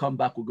when we come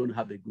back, we're going to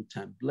have a good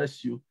time.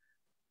 Bless you.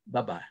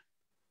 Bye-bye.